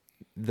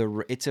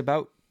it's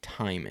about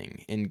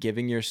timing and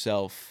giving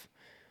yourself.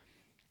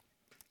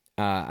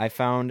 I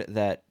found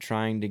that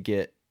trying to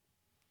get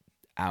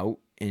out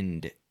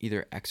and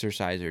either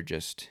exercise or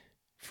just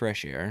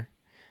fresh air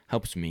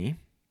helps me.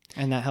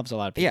 And that helps a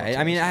lot of people. Yeah,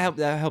 I mean,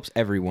 that helps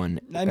everyone,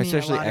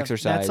 especially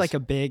exercise. That's like a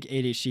big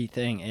ADHD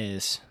thing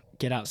is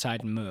get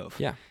outside and move.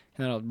 Yeah.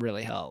 And that'll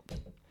really help.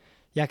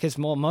 Yeah, because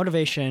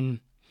motivation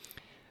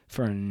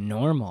for a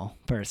normal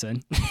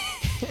person.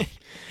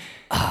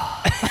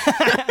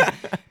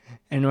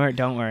 And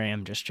don't worry,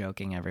 I'm just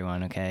joking,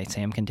 everyone, okay?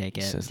 Sam can take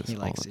it. He says this he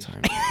all likes the it.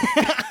 time.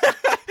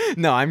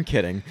 No, I'm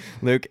kidding.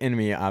 Luke and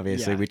me,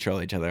 obviously, we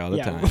troll each other all the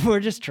time. We're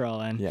just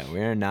trolling. Yeah,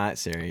 we're not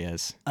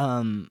serious.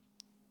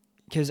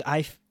 Because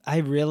I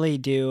really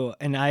do,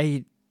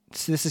 and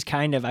so this is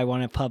kind of, I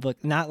want to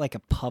not like a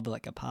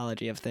public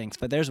apology of things,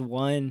 but there's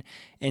one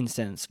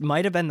instance,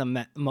 might have been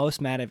the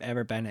most mad I've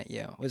ever been at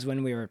you, was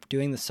when we were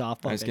doing the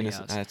softball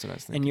videos. That's what I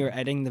was thinking. And you were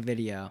editing the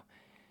video,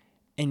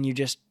 and you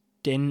just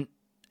didn't.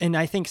 And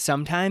I think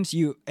sometimes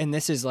and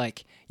this is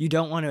like, you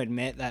don't want to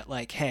admit that,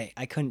 like, hey,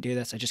 I couldn't do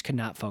this. I just could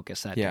not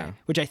focus that day.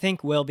 Which I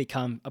think will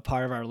become a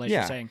part of our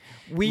relationship. Saying,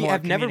 we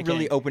have never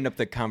really opened up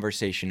the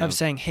conversation of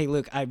saying, hey,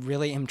 Luke, I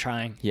really am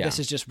trying. Yeah. This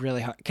is just really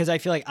hard. Because I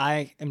feel like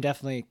I am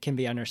definitely can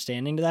be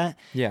understanding to that.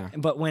 Yeah.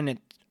 But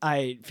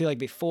I feel like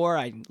before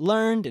I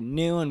learned and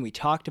knew and we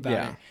talked about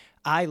it,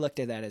 I looked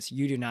at that as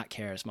you do not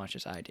care as much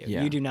as I do.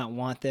 Yeah. You do not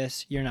want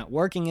this. You're not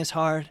working as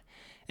hard.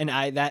 And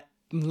that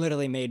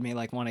literally made me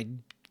like want to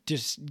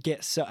just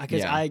get so,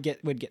 because I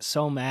would get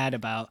so mad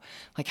about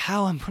like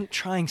how I'm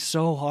trying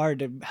so hard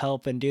to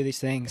help and do these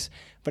things,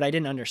 but I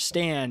didn't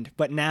understand.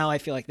 But now I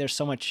feel like there's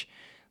so much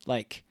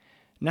like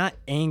not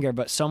anger,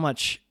 but so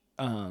much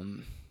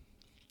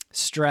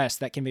stress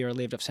that can be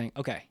relieved of saying,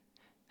 okay,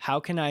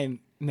 how can I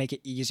make it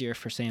easier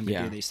for Sam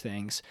to do these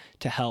things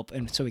to help,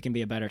 and so we can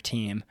be a better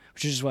team,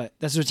 that's what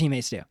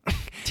teammates do.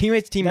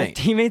 Teammates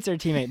are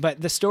teammate.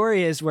 But the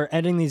story is we're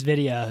editing these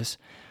videos.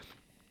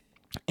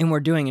 And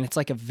it's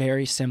like a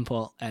very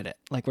simple edit.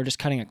 Like we're just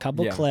cutting a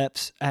couple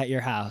clips at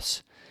your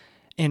house.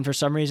 And for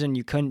some reason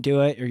you couldn't do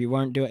it or you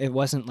weren't doing it. It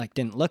wasn't like,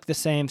 didn't look the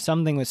same.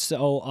 Something was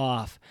so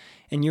off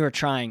and you were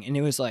trying. And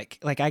it was like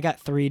I got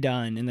 3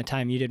 done in the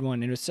time you did 1.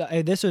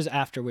 This was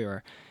after we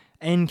were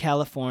in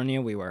California.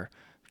 We were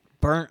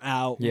burnt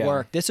out,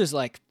 work. This was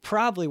like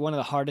probably one of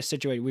the hardest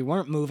situations. We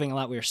weren't moving a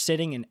lot. We were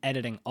sitting and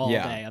editing all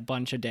day, a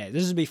bunch of days.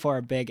 This is before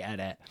a big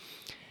edit.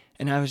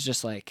 And I was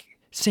just like,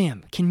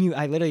 Sam,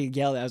 I literally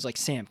yelled, I was like,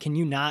 Sam, do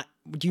you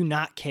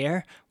not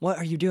care? What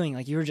are you doing?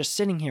 Like, you were just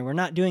sitting here. We're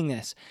not doing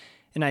this.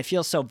 And I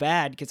feel so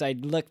bad because I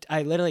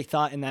literally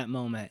thought in that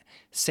moment,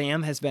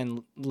 Sam has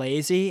been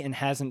lazy and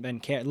hasn't been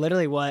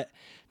literally what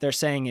they're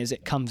saying is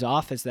it comes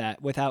off as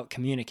that without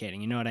communicating.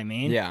 You know what I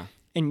mean? Yeah.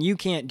 And you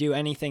can't do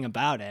anything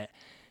about it.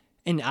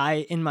 And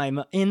in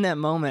that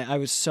moment, I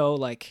was so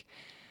like,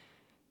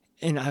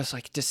 and I was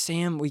like,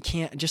 Sam, we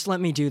can't, just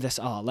let me do this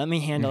all. Let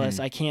me handle this.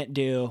 I can't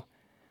do.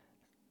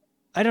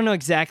 I don't know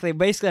exactly.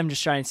 Basically, I'm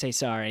just trying to say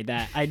sorry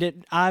that I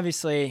did.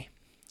 Obviously,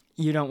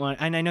 you don't want,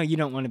 and I know you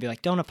don't want to be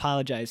like, don't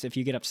apologize if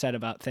you get upset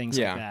about things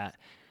like that.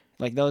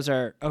 Like those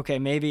are okay.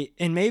 Maybe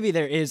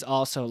there is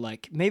also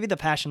like maybe the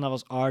passion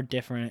levels are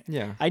different.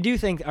 Yeah. I do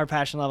think our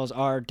passion levels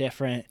are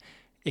different,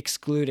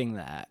 excluding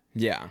that.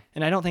 Yeah.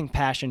 And I don't think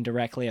passion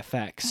directly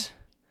affects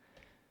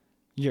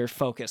your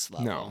focus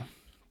level. No.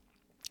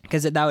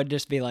 Because that would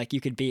just be like you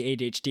could be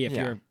ADHD if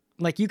you're.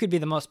 Like you could be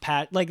the most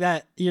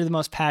you're the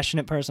most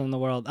passionate person in the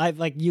world.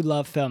 You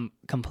love film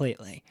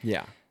completely.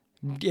 Yeah.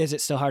 Is it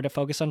still hard to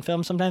focus on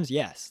film sometimes?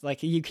 Yes.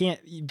 Like you can't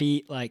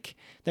beat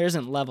there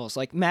isn't levels.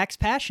 Like max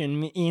passion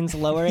means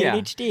lower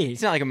ADHD.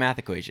 It's not like a math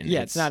equation.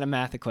 Yeah, it's not a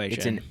math equation.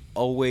 It's an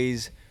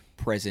always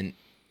present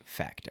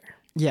factor.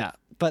 Yeah.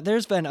 But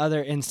there's been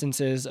other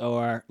instances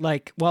or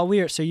while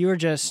you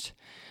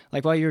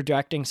were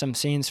directing some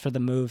scenes for the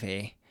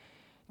movie,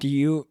 did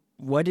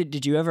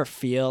you ever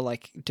feel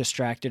like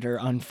distracted or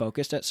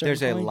unfocused at certain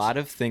points? There's a lot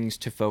of things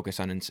to focus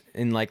on.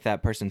 And like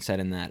that person said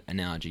in that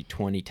analogy,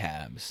 20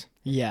 tabs.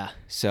 Yeah.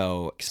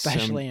 So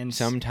especially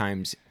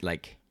sometimes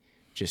like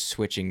just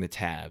switching the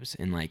tabs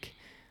and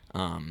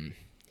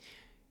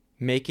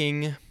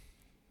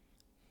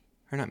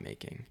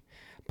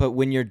but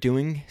when you're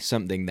doing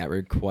something that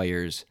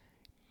requires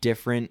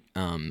different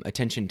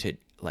attention to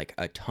like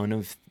a ton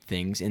of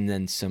things and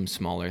then some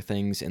smaller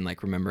things and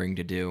like remembering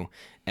to do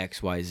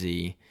X, Y,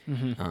 Z.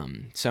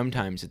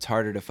 Sometimes it's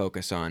harder to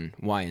focus on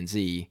Y and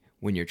Z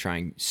when you're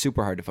trying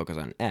super hard to focus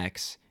on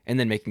X and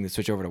then making the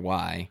switch over to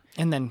Y.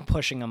 And then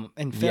pushing them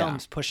in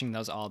films, pushing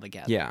those all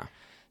together. Yeah.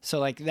 So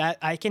like that,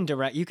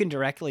 you can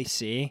directly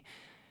see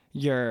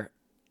your,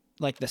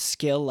 like the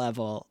skill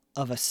level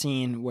of a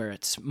scene where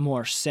it's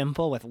more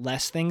simple with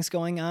less things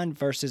going on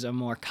versus a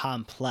more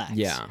complex.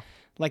 Yeah.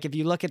 Like if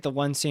you look at the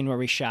one scene where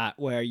we shot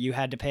where you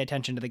had to pay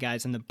attention to the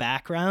guys in the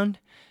background,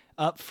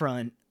 up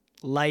front,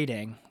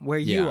 lighting, where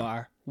you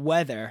are,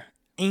 weather,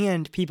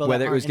 and people that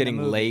aren't in the movie. Whether it was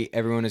getting late,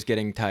 everyone was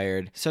getting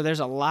tired. So there's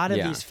a lot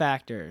of these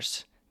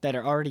factors that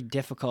are already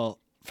difficult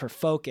for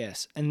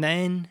focus. And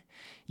then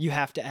you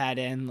have to add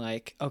in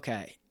like,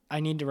 okay, I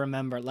need to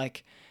remember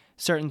like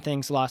certain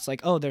things lost,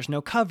 like, oh, there's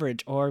no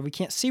coverage or we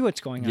can't see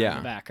what's going on in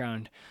the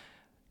background.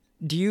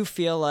 Do you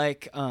feel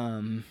like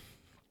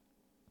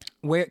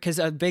because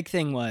a big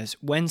thing was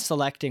when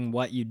selecting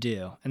what you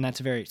do, and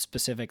that's a very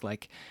specific,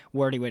 like,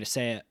 wordy way to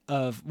say it,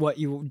 of what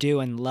you do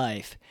in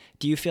life,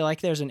 do you feel like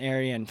there's an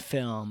area in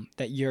film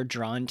that you're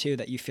drawn to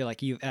that you feel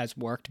like you has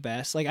worked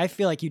best? Like, I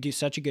feel like you do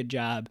such a good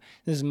job.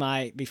 This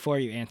is before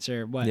you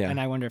answer and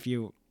I wonder if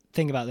you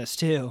think about this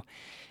too,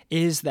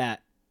 is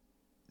that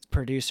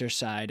producer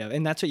side of,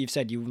 and that's what you've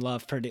said, you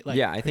love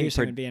I think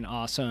would be an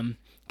awesome,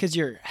 because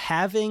you're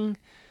having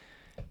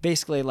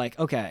basically like,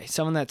 okay,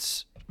 someone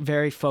that's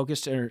very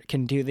focused or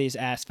can do these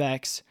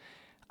aspects.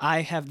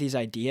 I have these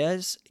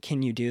ideas.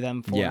 Can you do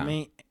them for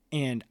me?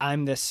 And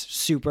I'm this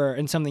super,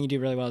 and something you do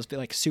really well is be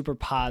like super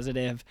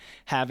positive,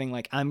 having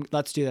like,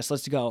 let's do this.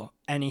 Let's go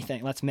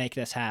anything. Let's make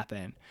this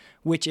happen,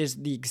 which is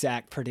the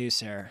exact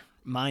producer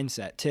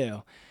mindset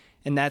too.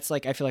 And that's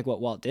like, I feel like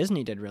what Walt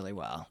Disney did really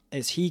well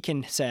is he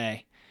can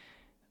say,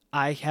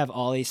 I have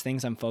all these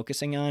things I'm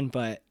focusing on,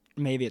 but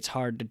maybe it's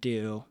hard to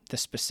do the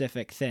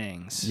specific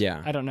things.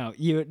 Yeah. I don't know.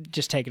 You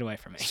just take it away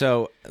from me.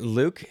 So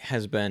Luke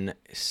has been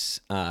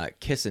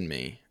kissing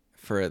me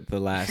for the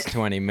last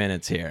 20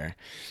 minutes here.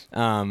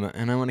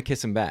 And I want to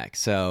kiss him back.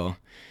 So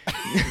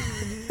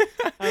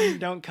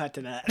don't cut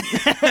to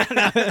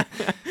that.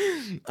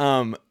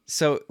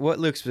 So what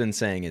Luke's been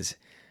saying is,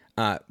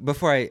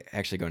 before I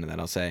actually go into that,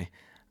 I'll say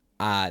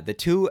the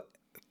two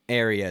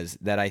areas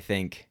that I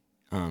think,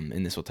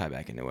 and this will tie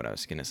back into what I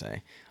was going to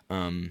say,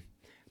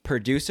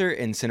 producer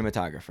and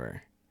cinematographer,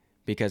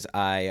 because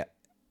I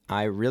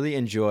really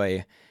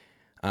enjoy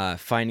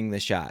finding the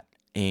shot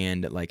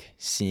and like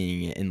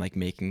seeing it and like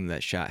making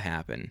that shot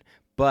happen.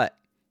 But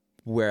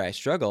where I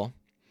struggle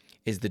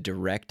is the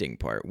directing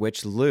part,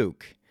 which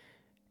Luke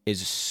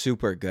is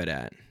super good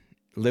at.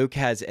 Luke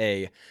has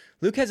a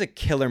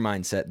killer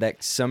mindset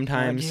that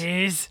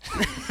sometimes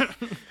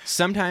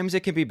sometimes it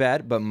can be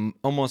bad, but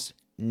almost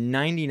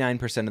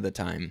 99% of the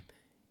time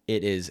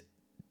it is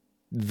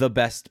the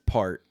best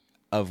part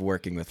of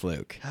working with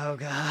Luke. Oh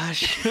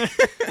gosh.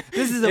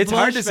 This is it's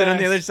hard to sit on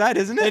the other side,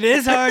 isn't it? It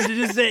is hard to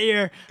just sit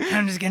here.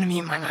 I'm just going to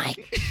mute my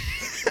mic.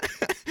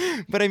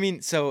 But I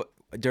mean, so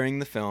during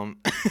the film,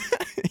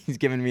 he's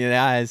giving me the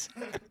eyes.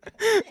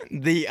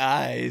 The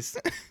eyes.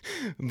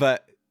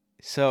 But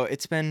so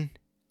it's been,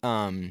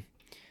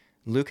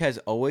 Luke has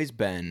always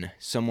been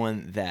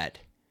someone that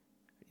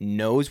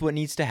knows what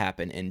needs to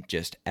happen and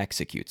just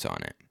executes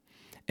on it.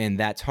 And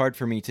that's hard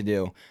for me to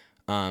do.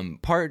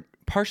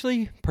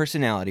 Partially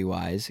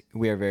personality-wise,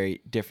 we are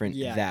very different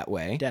that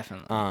way.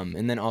 Definitely.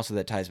 And then also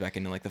that ties back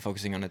into like the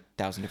focusing on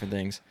 1,000 different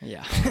things.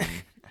 Yeah.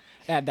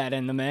 Add that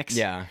in the mix.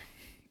 Yeah.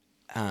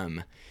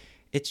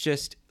 It's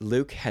just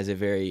Luke has a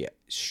very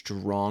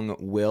strong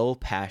will,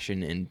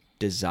 passion, and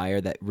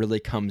desire that really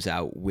comes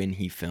out when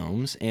he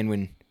films and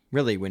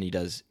when he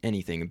does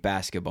anything,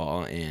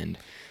 basketball and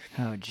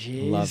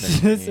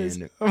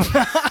loving.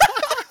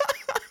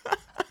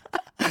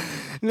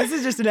 This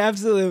is just an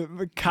absolute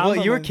compliment.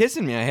 Well, you were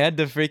kissing me. I had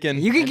to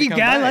freaking... You can keep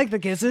going. I like the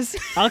kisses.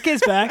 I'll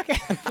kiss back.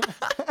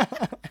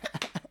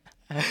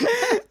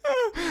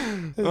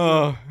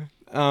 But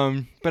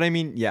I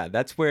mean, yeah,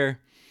 that's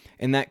where...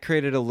 And that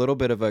created a little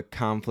bit of a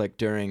conflict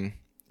during...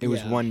 It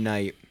was one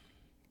night.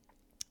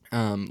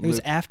 It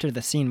was after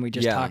the scene we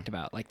just talked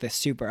about. Like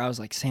I was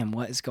like, Sam,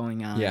 what is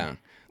going on? Yeah.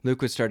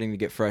 Luke was starting to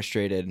get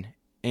frustrated.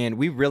 And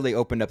we really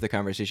opened up the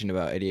conversation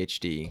about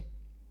ADHD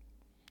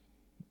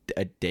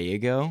a day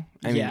ago.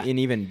 I mean, and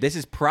even this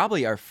is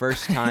probably our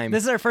first time.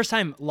 This is our first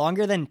time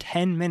longer than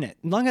 10 minutes.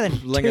 Longer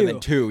than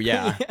two,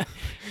 yeah.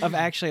 Of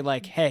actually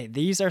like, hey,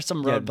 these are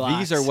some roadblocks.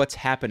 These are what's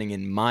happening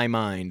in my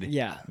mind.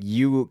 Yeah.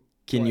 You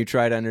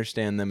try to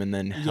understand them and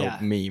then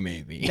help me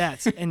maybe.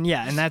 That's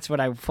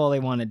what I fully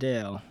want to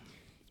do.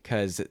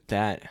 Cause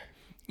that.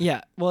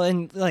 Yeah. Well,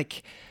 and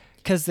like,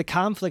 cause the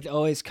conflict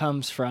always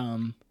comes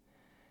from,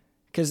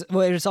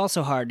 it's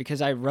also hard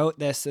because I wrote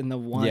this in the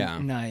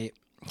one night.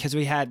 Because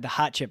we had the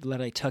hot chip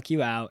literally took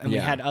you out, and we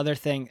had other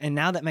things, and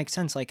now that makes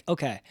sense. Like,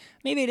 okay,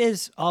 maybe it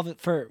is all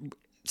for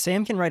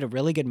Sam can write a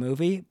really good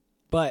movie,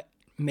 but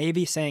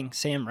maybe saying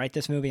Sam, write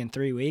this movie in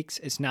 3 weeks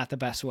is not the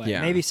best way.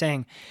 Yeah. Maybe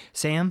saying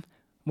Sam,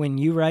 when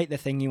you write the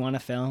thing you want to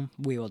film,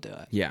 we will do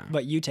it. Yeah,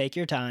 but you take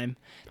your time.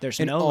 There's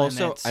no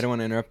limits. Also, I don't want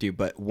to interrupt you,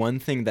 but one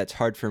thing that's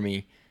hard for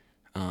me,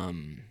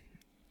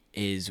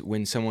 is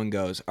when someone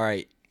goes, all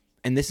right,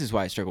 and this is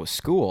why I struggle with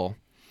school,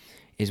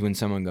 is when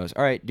someone goes,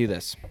 all right, do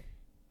this.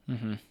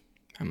 Mm-hmm.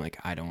 I'm like,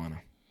 I don't want to.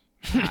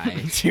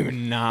 I do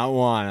not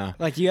want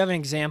to. Like, do you have an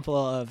example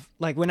of,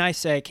 like, when I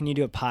say, can you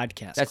do a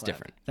podcast? That's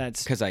different.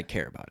 That's because I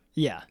care about it.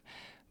 Yeah.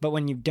 But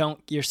when you don't,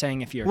 you're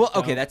saying if you're... Well,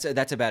 okay, that's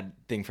a bad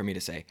thing for me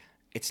to say.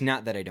 It's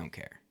not that I don't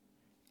care.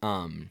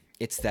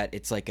 It's that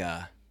it's like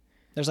a...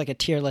 There's like a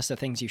tier list of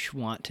things you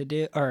want to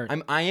do, or...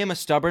 I am a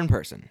stubborn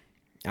person.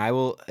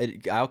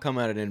 I'll come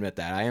out and admit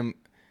that. I am,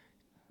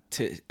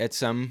 at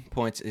some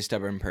points, a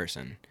stubborn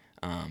person.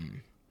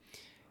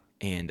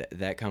 And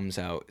that comes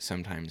out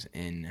sometimes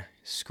in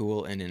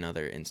school and in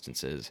other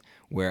instances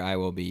where I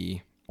will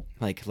be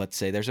like, let's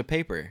say there's a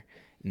paper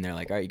and they're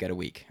like, all right, you got a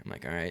week. I'm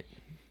like, all right,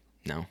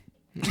 no.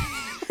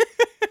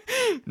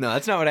 No,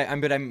 that's not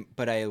what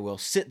but I will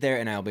sit there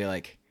and I'll be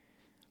like,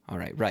 all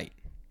right.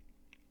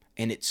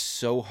 And it's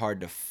so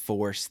hard to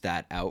force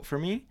that out for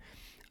me.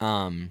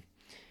 And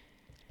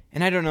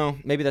I don't know,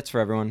 maybe that's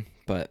for everyone,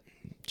 but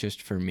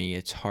just for me,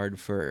 it's hard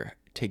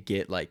to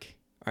get like,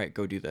 all right,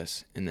 go do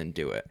this and then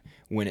do it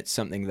when it's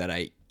something that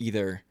I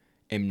either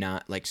am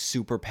not like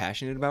super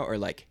passionate about or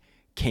like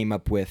came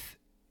up with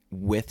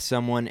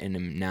someone and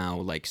am now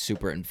like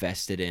super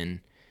invested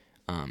in.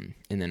 And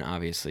then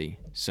obviously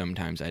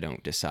sometimes I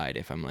don't decide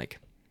if I'm like,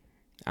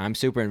 I'm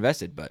super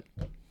invested, but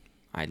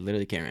I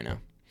literally can't right now.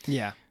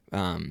 Yeah.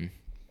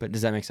 But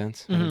does that make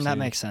sense? That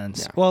makes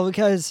sense. Yeah. Well,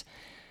 because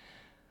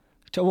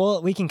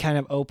we can kind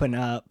of open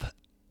up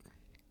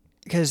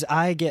because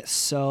I get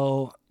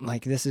so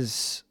like this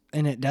is,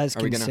 and it does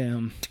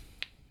consume.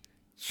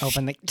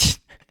 Open the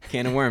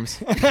can of worms.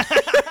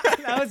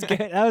 That was good.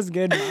 That was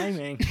good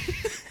miming.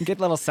 Get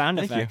little sound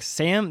effects.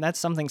 Sam, that's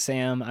something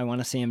Sam, I want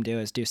to see him do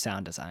is do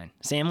sound design.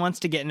 Sam wants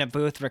to get in a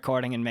booth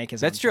recording and make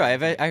his That's own true.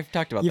 I've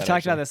talked about You've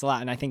talked about this a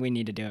lot, and I think we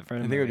need to do it for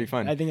I think it would be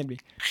fun. I think it'd be...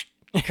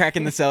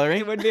 Cracking the celery?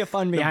 It would be a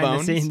fun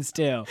behind the scenes,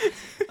 too.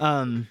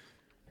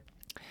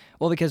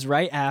 Well, because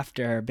right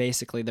after,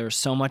 basically, there was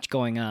so much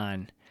going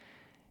on,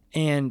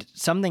 and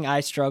something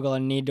I struggle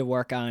and need to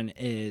work on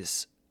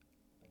is...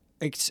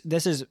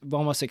 this is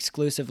almost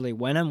exclusively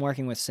when I'm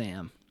working with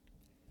Sam.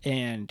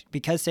 And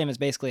because Sam is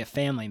basically a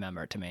family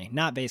member to me,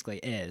 not basically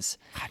is,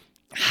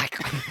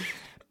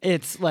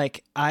 it's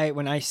like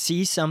when I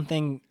see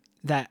something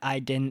that I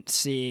didn't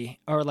see,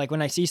 or like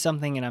when I see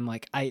something and I'm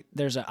like,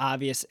 there's an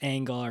obvious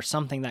angle or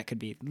something that could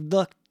be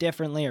looked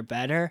differently or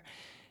better.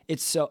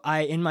 It's so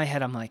in my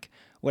head, I'm like,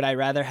 would I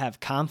rather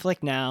have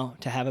conflict now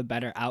to have a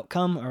better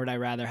outcome, or would I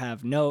rather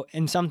have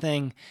and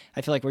something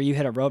I feel like where you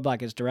hit a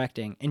roadblock is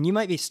directing, and you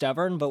might be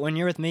stubborn, but when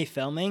you're with me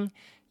filming,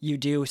 you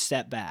do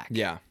step back.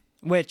 Yeah.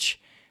 Which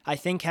I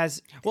think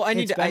has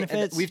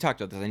benefits. We've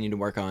talked about this. I need to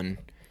work on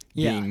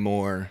being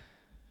more.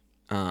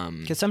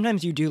 Because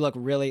sometimes you do look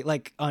really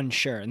like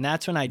unsure, and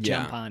that's when I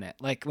jump on it.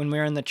 Like when we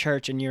were in the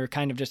church and you're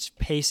kind of just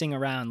pacing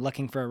around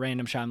looking for a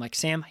random shot. I'm like,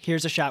 Sam,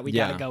 here's a shot. We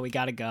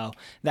gotta go.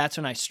 That's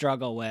when I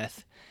struggle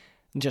with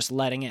just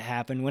letting it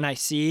happen. When I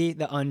see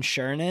the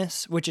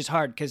unsureness, which is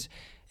hard because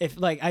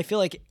I feel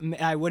like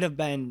I would have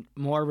been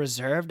more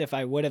reserved if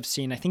I would have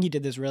seen, I think you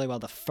did this really well.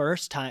 The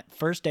first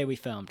day we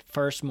filmed,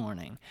 first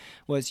morning,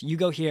 was you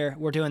go here,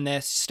 we're doing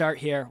this, start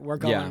here, we're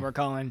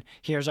going,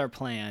 here's our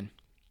plan.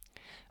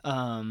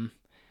 And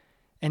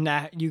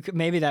that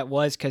maybe that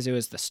was because it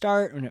was the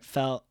start and it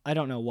felt, I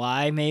don't know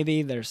why,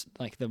 maybe there's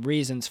like the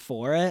reasons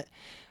for it.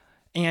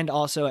 And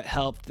also it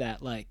helped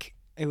that like,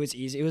 it was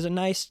easy. It was a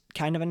nice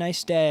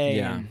day.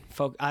 Yeah.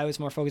 And I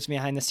was more focused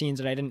behind the scenes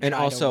that I didn't. And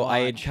also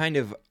I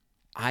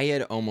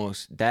had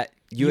almost that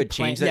you had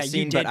changed that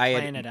scene, but I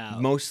had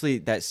mostly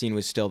that scene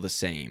was still the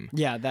same.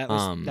 Yeah, that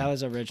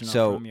was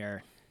original from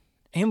your,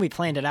 and we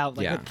planned it out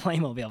with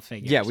Playmobil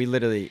figures. Yeah, we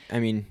literally. I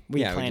mean,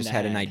 we just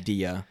had an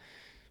idea.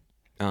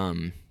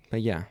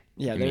 But yeah.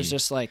 Yeah,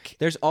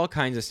 there's all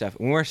kinds of stuff.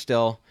 We're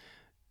still.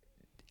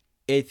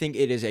 I think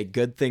it is a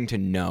good thing to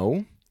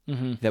know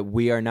that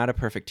we are not a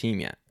perfect team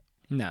yet.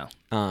 No.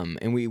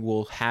 And we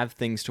will have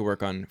things to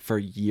work on for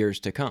years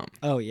to come.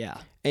 Oh, yeah.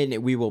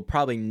 And we will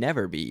probably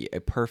never be a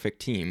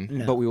perfect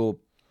team, but we will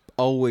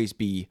always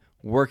be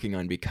working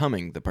on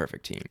becoming the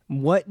perfect team.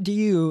 What do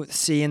you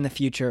see in the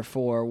future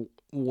for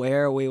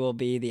where we will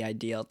be the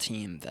ideal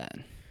team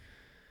then?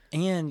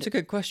 And it's a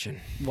good question.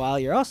 While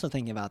you're also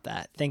thinking about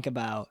that, think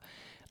about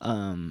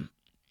the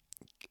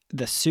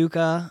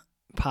Suka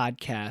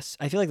Podcast.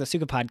 I feel like the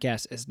Suka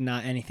Podcast is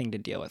not anything to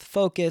deal with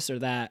focus or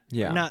that.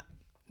 Yeah.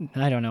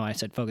 I don't know why I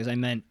said focus. I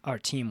meant our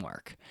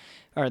teamwork.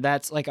 Or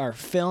that's like our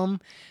film,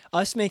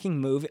 us making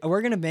movie. We're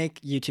going to make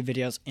YouTube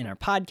videos in our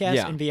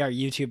podcast and be our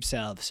YouTube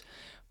selves.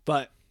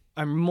 But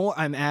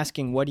I'm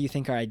asking, what do you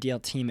think our ideal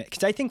team is?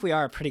 Because I think we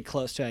are pretty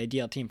close to an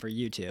ideal team for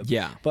YouTube.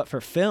 Yeah. But for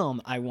film,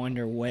 I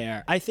wonder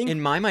where. I think in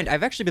my mind,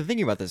 I've actually been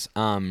thinking about this.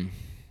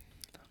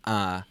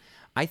 I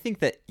think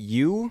that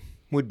you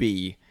would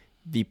be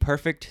the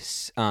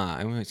perfect.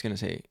 I was going to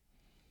say.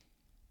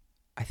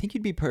 I think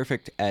you'd be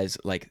perfect as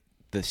like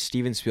the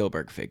Steven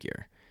Spielberg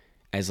figure,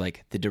 as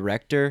like the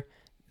director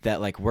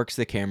that like works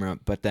the camera,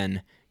 but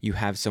then you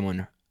have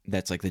someone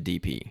that's like the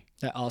DP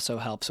that also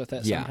helps with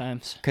it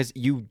sometimes. Because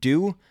you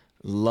do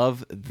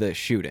love the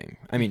shooting.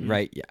 I mean,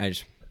 right? Yeah.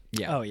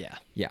 Oh yeah.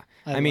 Yeah.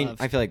 I mean,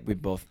 I feel like we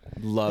both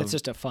love. It's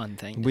just a fun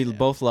thing. We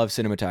both love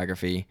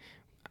cinematography.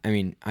 I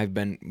mean, I've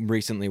been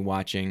recently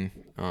watching.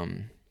 I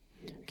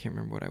can't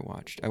remember what I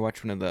watched. I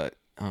watched one of the.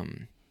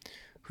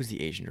 Who's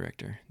the Asian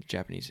director? The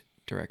Japanese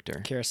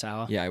director.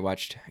 Kurosawa. Yeah, I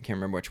can't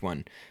remember which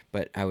one,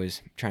 but I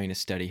was trying to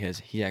study his.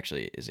 He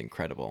actually is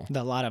incredible.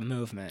 A lot of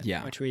movement.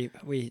 Yeah. Which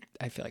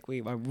I feel like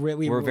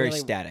we're very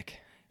static.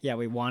 Yeah,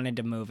 we wanted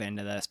to move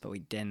into this, but we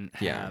didn't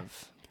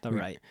have the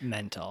right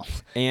mental.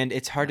 And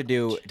it's hard to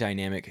do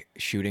dynamic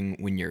shooting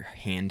when you're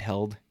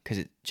handheld because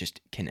it just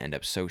can end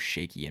up so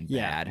shaky and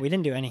bad. We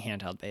didn't do any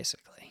handheld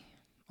basically.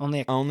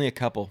 Only a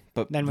couple,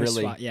 but then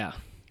really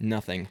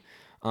nothing.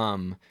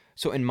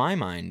 So in my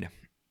mind,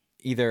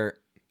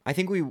 I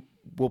think we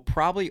will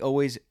probably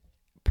always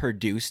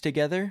produce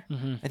together,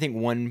 I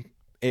think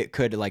it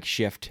could like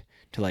shift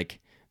to like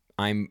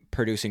I'm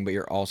producing, but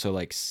you're also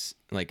like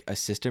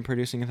assistant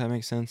producing, if that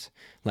makes sense.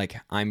 Like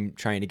I'm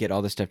trying to get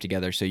all this stuff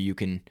together so you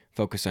can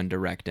focus on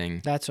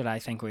directing. That's what I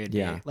think we would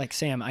be. Like,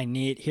 Sam,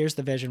 here's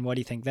the vision. What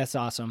do you think? That's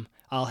awesome.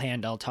 I'll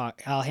handle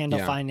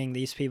finding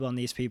these people and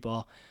these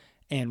people.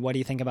 And what do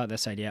you think about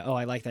this idea? Oh,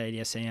 I like that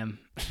idea, Sam.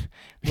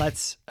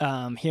 Let's,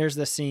 here's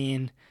the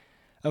scene.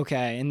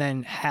 Okay. And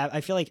then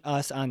I feel like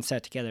us on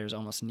set together is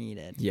almost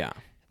needed. Yeah.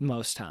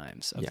 Most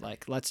times of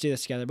like, let's do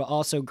this together, but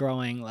also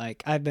growing.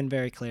 Like, I've been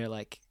very clear,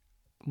 like,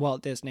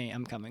 Walt Disney,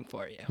 I'm coming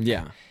for you.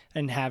 Yeah.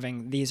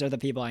 And these are the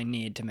people I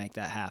need to make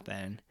that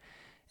happen.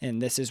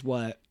 And this is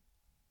what,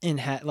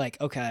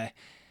 okay.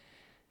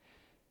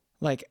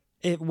 Like,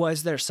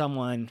 was there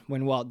someone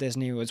when Walt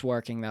Disney was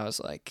working that was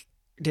like,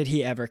 did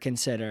he ever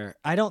consider?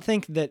 I don't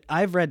think that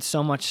I've read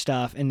so much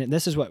stuff, and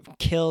this is what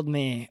killed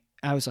me.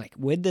 I was like,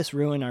 would this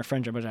ruin our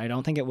friendship? But I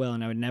don't think it will,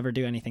 and I would never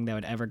do anything that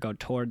would ever go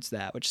towards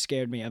that, which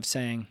scared me of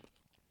saying.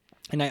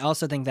 And I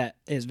also think that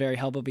is very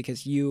helpful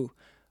because you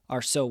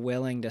are so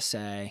willing to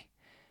say,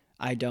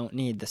 I don't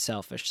need the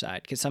selfish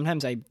side. Because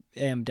sometimes I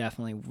am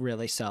definitely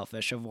really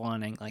selfish of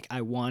wanting, like,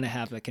 I want to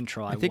have the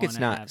control. I think it's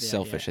not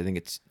selfish. I think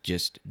it's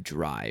just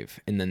drive.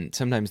 And then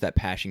sometimes that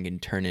passion can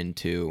turn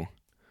into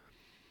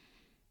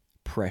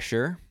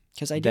pressure.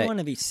 Because I do want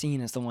to be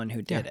seen as the one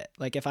who did it.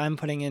 Like, if I'm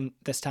putting in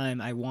this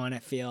time, I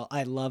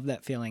love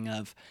that feeling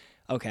of,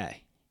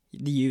 okay,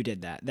 you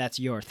did that. That's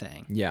your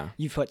thing. Yeah.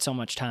 You put so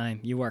much time.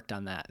 You worked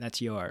on that.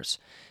 That's yours.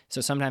 So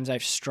sometimes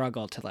I've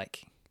struggled to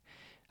like,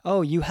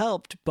 oh, you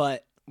helped,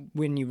 but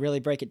when you really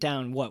break it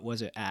down, what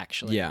was it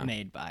actually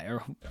made by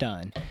or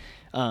done?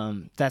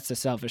 That's the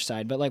selfish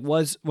side. But like,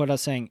 what I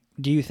was saying,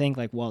 do you think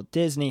like Walt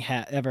Disney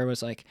ever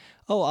was like,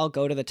 oh, I'll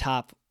go to the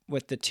top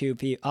with the two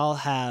people.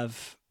 I'll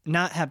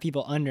not have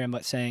people under him,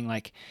 but saying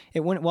like,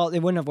 it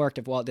wouldn't have worked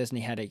if Walt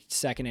Disney had a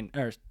second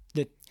or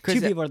the two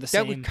people are the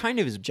same. That was kind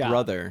of his job.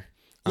 Brother.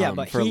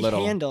 But he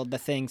handled the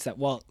things that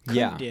Walt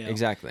couldn't do.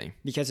 Exactly.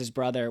 Because his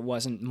brother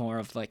wasn't more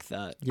of like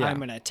I'm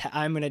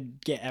gonna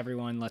get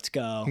everyone, let's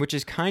go. Which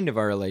is kind of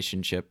our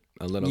relationship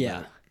a little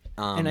bit.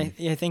 And I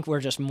think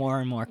we're just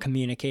more and more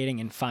communicating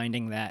and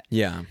finding that.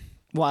 Yeah.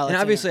 And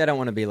obviously I don't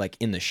want to be like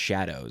in the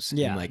shadows.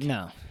 Yeah. And, like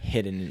no.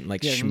 Hidden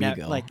like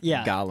Schmeagol.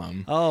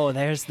 Gollum. Oh,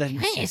 there's the.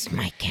 Where's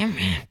my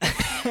camera?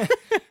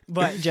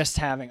 But just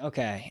having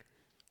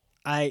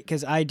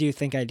because I do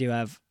think I do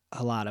have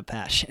a lot of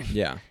passion.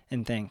 Yeah.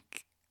 And think.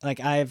 Like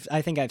I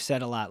think I've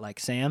said a lot like,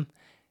 Sam,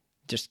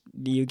 just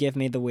you give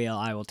me the wheel,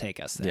 I will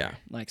take us there. Yeah.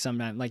 Like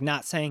sometimes like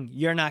not saying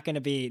you're not going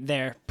to be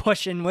there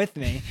pushing with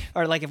me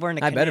or like if we're in a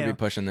canoe. I better be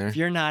pushing there. If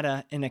you're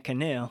not in a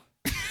canoe.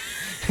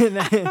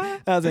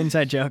 That was an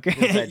inside joke.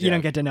 You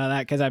don't get to know that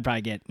because I'd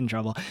probably get in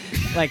trouble.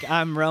 Like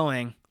I'm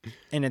rowing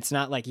and it's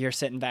not like you're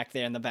sitting back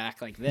there in the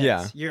back like this.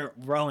 Yeah. You're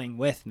rowing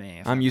with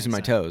me. I'm using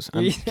my toes.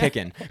 I'm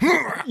kicking.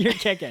 You're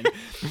kicking.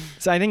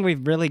 So I think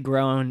we've really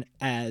grown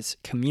as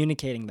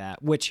communicating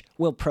that, which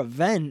will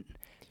prevent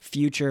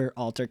future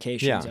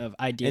altercations of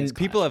ideas. And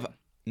people have,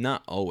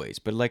 not always,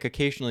 but like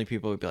occasionally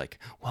people would be like,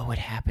 what would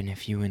happen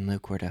if you and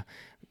Luke were to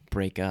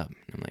break up?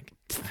 And I'm like,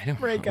 I don't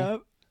break know.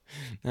 up.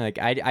 Like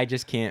I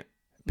just can't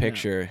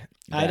picture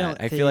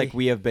that. I feel like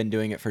we have been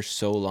doing it for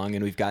so long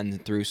and we've gotten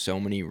through so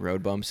many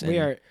road bumps. And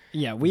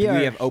we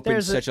have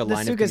opened such a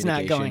line of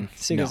communication.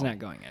 Suka's not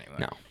going anywhere.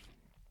 No.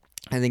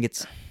 I think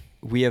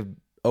we have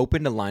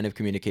opened a line of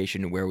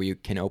communication where we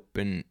can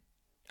open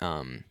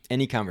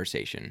any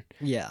conversation.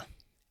 Yeah.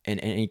 And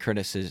any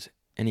criticism,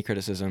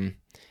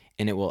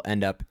 and it will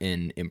end up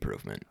in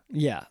improvement.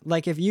 Yeah.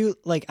 Like if you,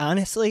 like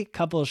honestly,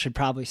 couples should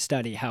probably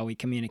study how we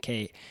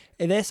communicate.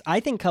 I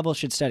think couples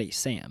should study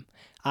Sam.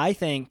 I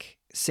think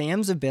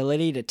Sam's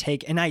ability to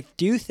take, and I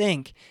do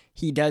think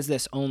he does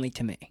this only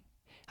to me.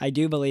 I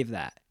do believe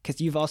that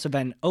because you've also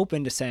been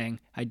open to saying,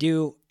 I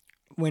do,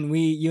 when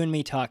you and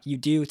me talk, you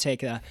do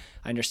take I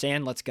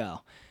understand, let's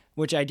go.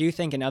 Which I do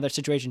think in other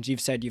situations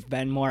you've said you've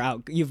been more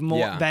out,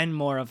 been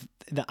more of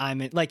the I'm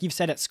in, like you've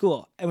said at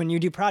school. And when you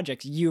do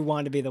projects, you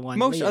want to be the one.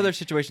 Most leading. Other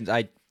situations,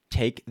 I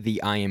take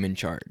the I am in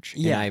charge.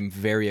 Yeah. And I'm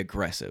very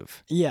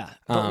aggressive. Yeah.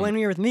 But when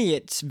you're with me,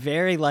 it's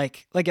very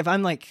like if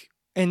I'm like,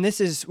 and this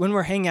is when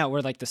we're hanging out,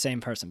 we're like the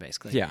same person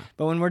basically. Yeah.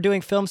 But when we're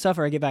doing film stuff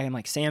or I get back, I'm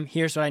like, Sam,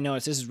 here's what I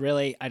noticed. This is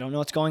really, I don't know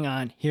what's going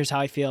on. Here's how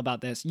I feel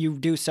about this. You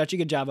do such a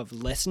good job of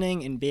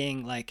listening and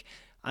being like,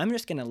 I'm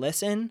just going to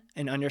listen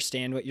and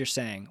understand what you're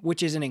saying,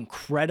 which is an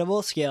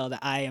incredible skill that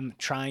I am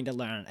trying to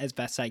learn as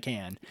best I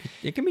can.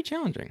 It can be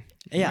challenging.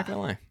 I'm not going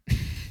to lie.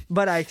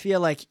 But I feel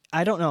like,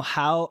 I don't know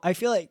how, I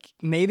feel like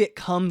maybe it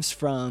comes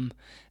from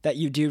that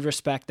you do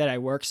respect that I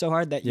work so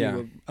hard, that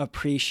you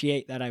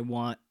appreciate that I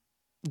want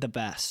the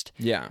best.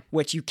 Yeah.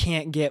 Which you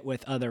can't get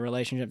with other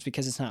relationships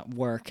because it's not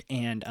work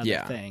and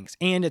other things.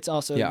 And it's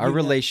also... our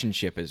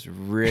relationship is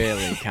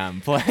really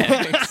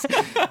complex.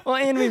 Well,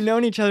 and we've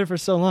known each other for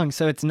so long,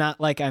 so it's not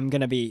like I'm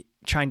going to be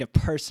trying to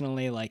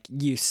personally, like,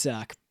 you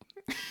suck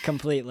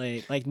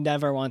completely. Like,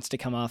 never wants to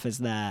come off as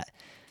that.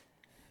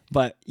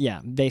 But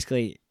yeah,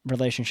 basically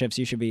relationships,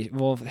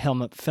 we'll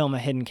film a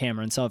hidden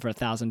camera and sell it for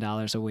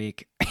 $1,000 a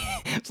week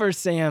for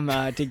Sam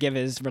to give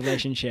his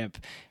relationship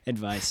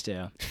advice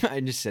to.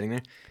 I'm just sitting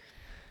there.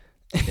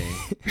 Okay.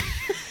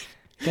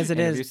 Because it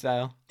is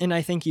style. And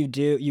I think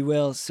you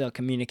will still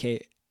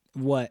communicate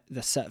what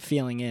the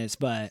feeling is,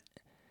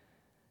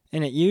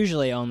 and it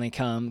usually only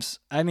comes,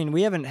 I mean,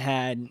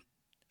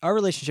 our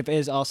relationship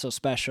is also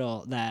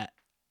special, that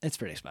it's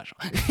pretty special,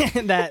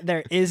 that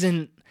there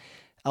isn't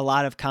a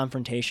lot of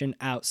confrontation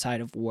outside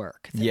of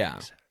work things. Yeah.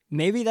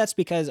 Maybe that's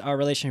because our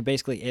relationship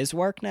basically is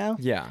work now.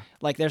 Yeah.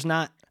 Like there's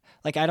not,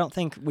 like I don't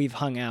think we've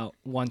hung out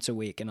once a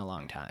week in a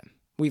long time.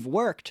 We've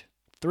worked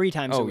 3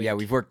 times a week. Oh yeah,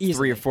 we've worked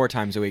easily. 3 or 4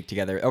 times a week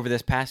together. Over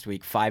this past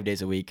week, 5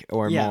 days a week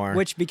or more.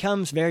 Which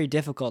becomes very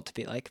difficult to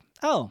be like,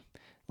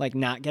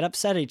 not get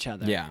upset at each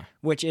other. Yeah.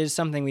 Which is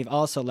something we've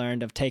also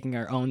learned of taking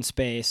our own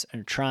space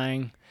and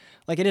trying.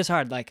 Like it is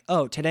hard. Like,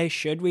 today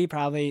should we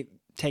probably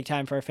take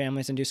time for our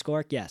families and do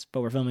schoolwork? Yes,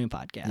 but we're filming a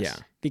podcast. Yeah.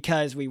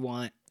 Because we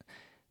want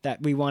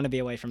to be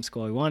away from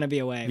school. We want to be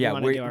away. Yeah,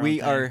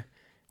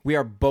 we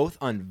are both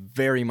on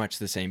very much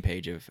the same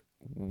page of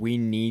we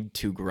need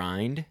to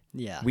grind.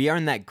 Yeah. We are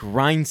on that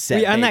grind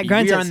set. We are on that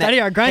grind set. Study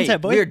our grind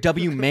set, boy. We are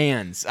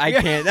W-mans. I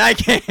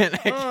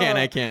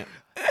can't.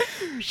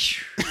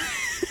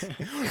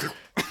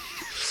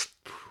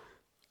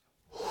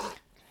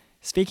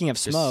 Speaking of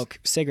smoke,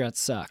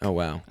 cigarettes suck. Oh,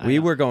 wow. We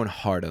were going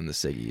hard on the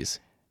ciggies.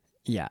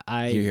 Yeah,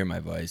 you hear my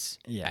voice?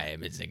 Yeah. I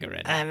am a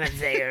cigarette. I'm a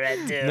cigarette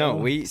too.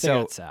 No,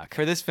 cigarettes suck.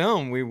 For this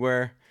film,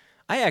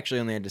 I actually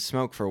only had to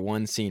smoke for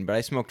 1 scene, but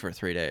I smoked for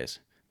 3 days.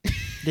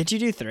 Did you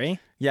do 3?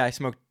 Yeah, I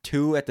smoked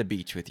 2 at the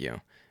beach with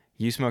you.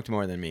 You smoked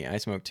more than me. I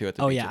smoked 2 at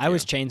the beach. Oh yeah, I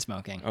was chain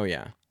smoking. Oh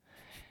yeah.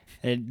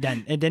 It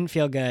didn't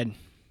feel good,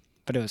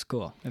 but it was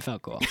cool. It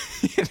felt cool.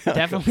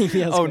 Definitely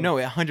feels cool. Oh no,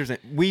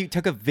 100%. We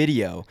took a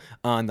video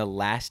on the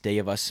last day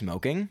of us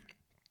smoking.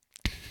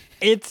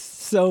 It's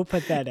so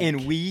pathetic.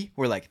 And we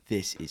were like,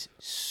 this is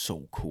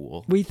so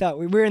cool. We thought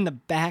we were in the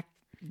back,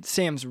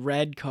 Sam's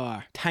red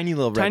car. Tiny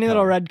little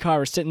red car.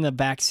 We're sitting in the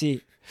back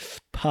seat,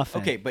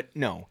 puffing. Okay, but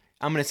no.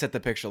 I'm going to set the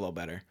picture a little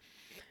better.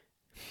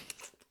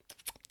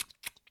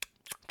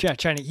 Yeah,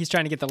 he's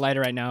trying to get the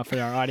lighter right now for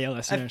our audio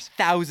listeners.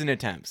 1,000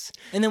 attempts.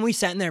 And then we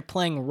sat in there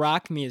playing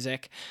rock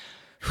music,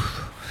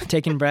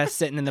 taking breaths,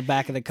 sitting in the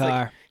back of the car.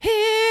 Like,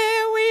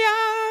 here we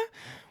are,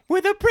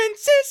 we're the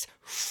princess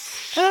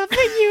of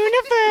the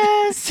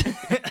universe.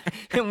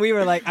 And we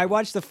were like, I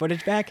watched the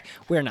footage back.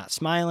 We're not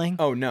smiling.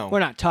 Oh, no. We're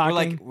not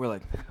talking.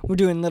 We're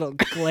doing little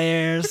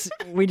glares.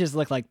 We just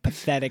look like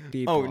pathetic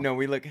people. Oh, no,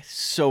 we look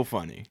so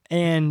funny.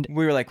 And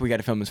we were like, we got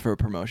to film this for a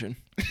promotion.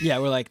 Yeah,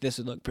 we're like, this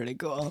would look pretty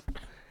cool.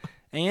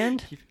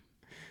 And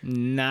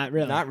not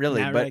really. Not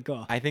really, but really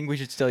cool. I think we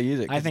should still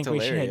use it. I think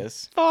it's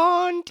hilarious. We should.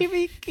 Born to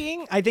be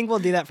king. I think we'll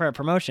do that for a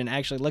promotion,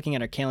 actually, looking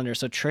at our calendar.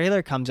 So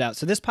trailer comes out.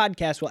 So this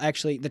podcast will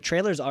actually, the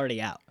trailer's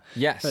already out.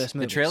 Yes, for this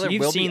movie. The trailer so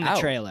you've will seen be out.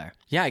 The trailer.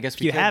 Yeah, I guess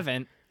if you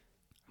haven't,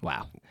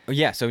 wow.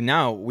 Yeah, so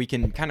now we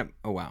can kind of,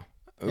 oh wow.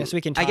 Yes,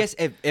 we can talk. I guess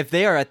if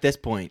they are at this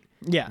point,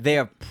 yeah, they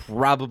have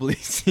probably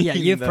seen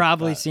you've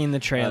probably seen the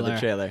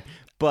trailer.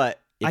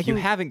 But if you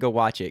haven't, go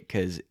watch it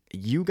because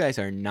you guys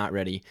are not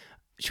ready.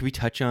 Should we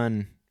touch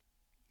on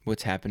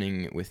what's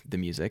happening with the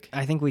music?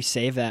 I think we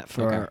save that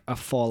for a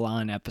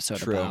full-on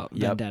episode about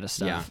Vendetta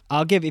stuff.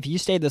 Yeah. If you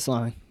stayed this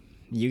long,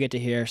 you get to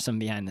hear some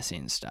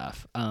behind-the-scenes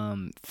stuff.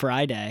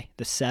 Friday,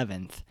 the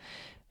 7th,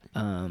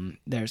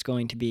 there's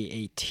going to be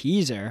a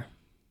teaser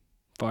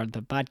for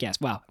the podcast.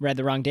 Wow, read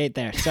the wrong date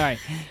there. Sorry.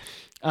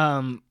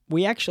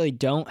 We actually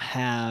don't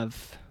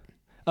have...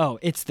 Oh,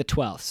 it's the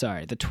 12th.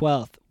 Sorry. The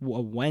 12th,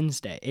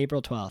 Wednesday,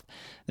 April 12th.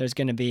 There's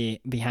going to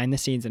be behind the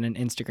scenes in an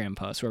Instagram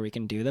post where we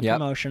can do the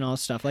promotional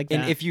stuff like that.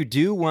 And if you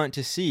do want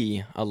to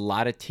see a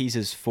lot of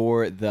teases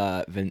for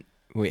the...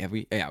 we've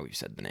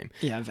said the name.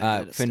 Yeah,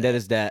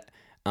 Vendetta's Debt.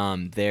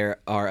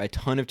 There are a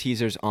ton of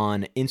teasers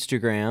on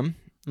Instagram.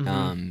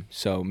 Mm-hmm.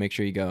 So make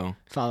sure you go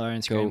follow our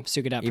Instagram,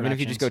 Suka Productions. Even if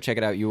you just go check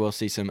it out, you will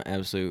see some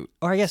absolute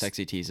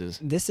sexy teases.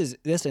 This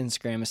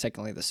Instagram is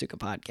technically the Suka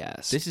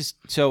Podcast.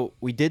 So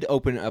we did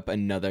open up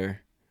another.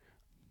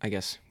 I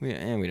guess we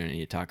don't need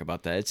to talk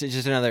about that. It's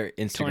just another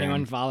Instagram.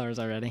 21 followers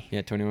already.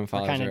 Yeah, 21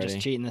 followers already. We're kind of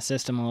just cheating the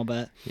system a little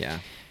bit. Yeah,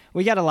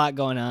 we got a lot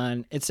going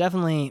on. It's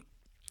definitely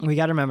we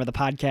got to remember the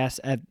podcast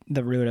at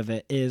the root of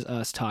it is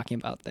us talking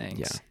about things.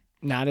 Yeah,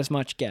 not as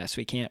much guests.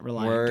 We can't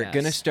rely on guests.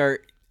 We're gonna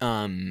start.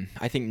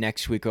 I think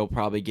next week we'll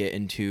probably get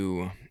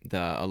into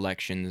the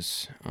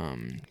elections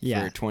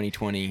for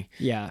 2028.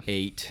 Yeah.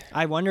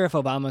 I wonder if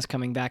Obama's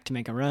coming back to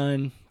make a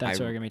run. That's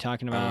what we're going to be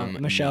talking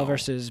about. Michelle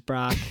versus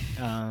Brock.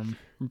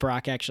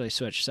 Brock actually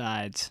switched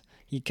sides.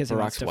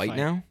 Barack's white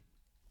now?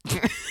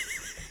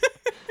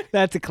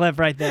 That's a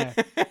clip right there.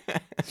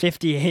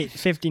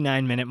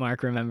 59-minute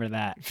mark, remember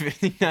that.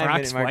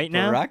 Brock's white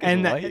now?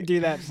 White.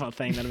 Do that full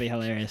thing. That'll be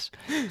hilarious.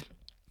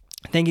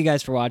 Thank you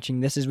guys for watching.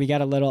 We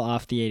got a little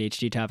off the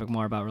ADHD topic,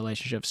 more about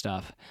relationship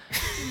stuff.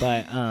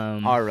 But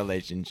our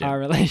relationship.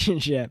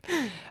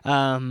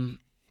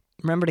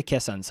 Remember to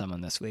kiss on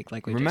someone this week,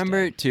 like we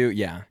remember just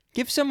did.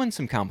 Give someone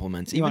some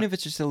compliments, even if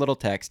it's just a little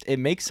text. It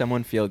makes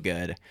someone feel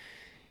good.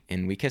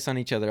 And we kiss on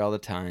each other all the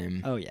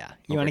time. Oh, yeah.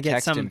 You want to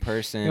get some... in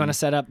person. You want to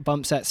set up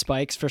bump set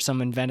spikes for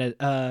some invented...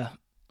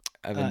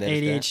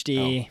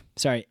 ADHD... Oh.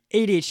 Sorry,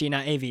 ADHD,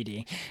 not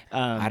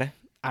AVD.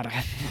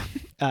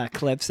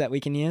 Clips that we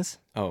can use.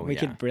 We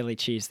could really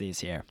cheese these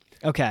here.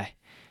 Okay.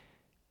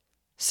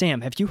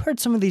 Sam, have you heard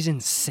some of these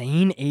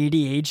insane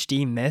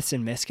ADHD myths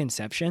and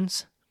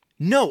misconceptions?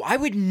 No, I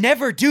would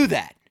never do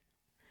that.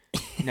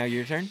 Now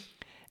your turn.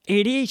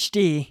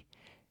 ADHD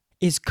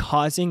is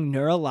causing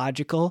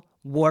neurological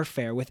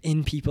warfare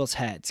within people's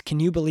heads. Can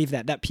you believe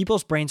that? That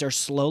people's brains are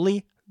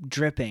slowly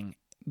dripping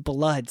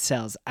blood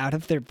cells out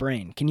of their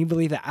brain. Can you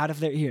believe that? Out of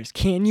their ears.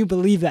 Can you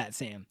believe that,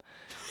 Sam?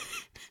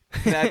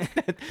 All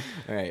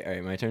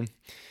right, my turn.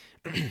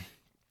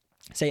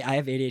 Say, I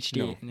have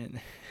ADHD. No.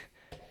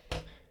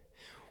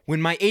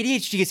 When my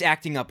ADHD is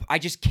acting up, I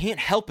just can't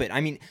help it. I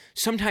mean,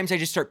 sometimes I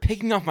just start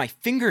picking off my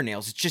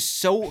fingernails. It's just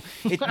so,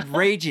 it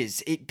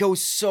rages. It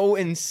goes so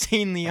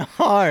insanely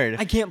hard.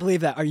 I can't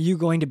believe that. Are you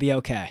going to be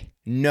okay?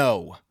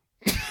 No.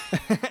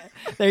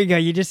 There you go.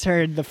 You just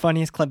heard the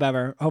funniest clip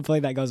ever. Hopefully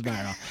that goes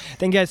viral.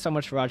 Thank you guys so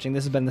much for watching.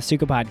 This has been the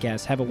Suka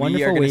Podcast. Have a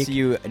wonderful week. We are going to see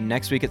you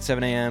next week at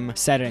 7 a.m.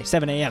 Saturday,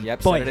 7 a.m.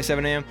 Yep, Saturday,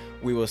 7 a.m.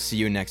 We will see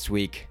you next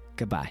week.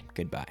 Goodbye.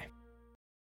 Goodbye.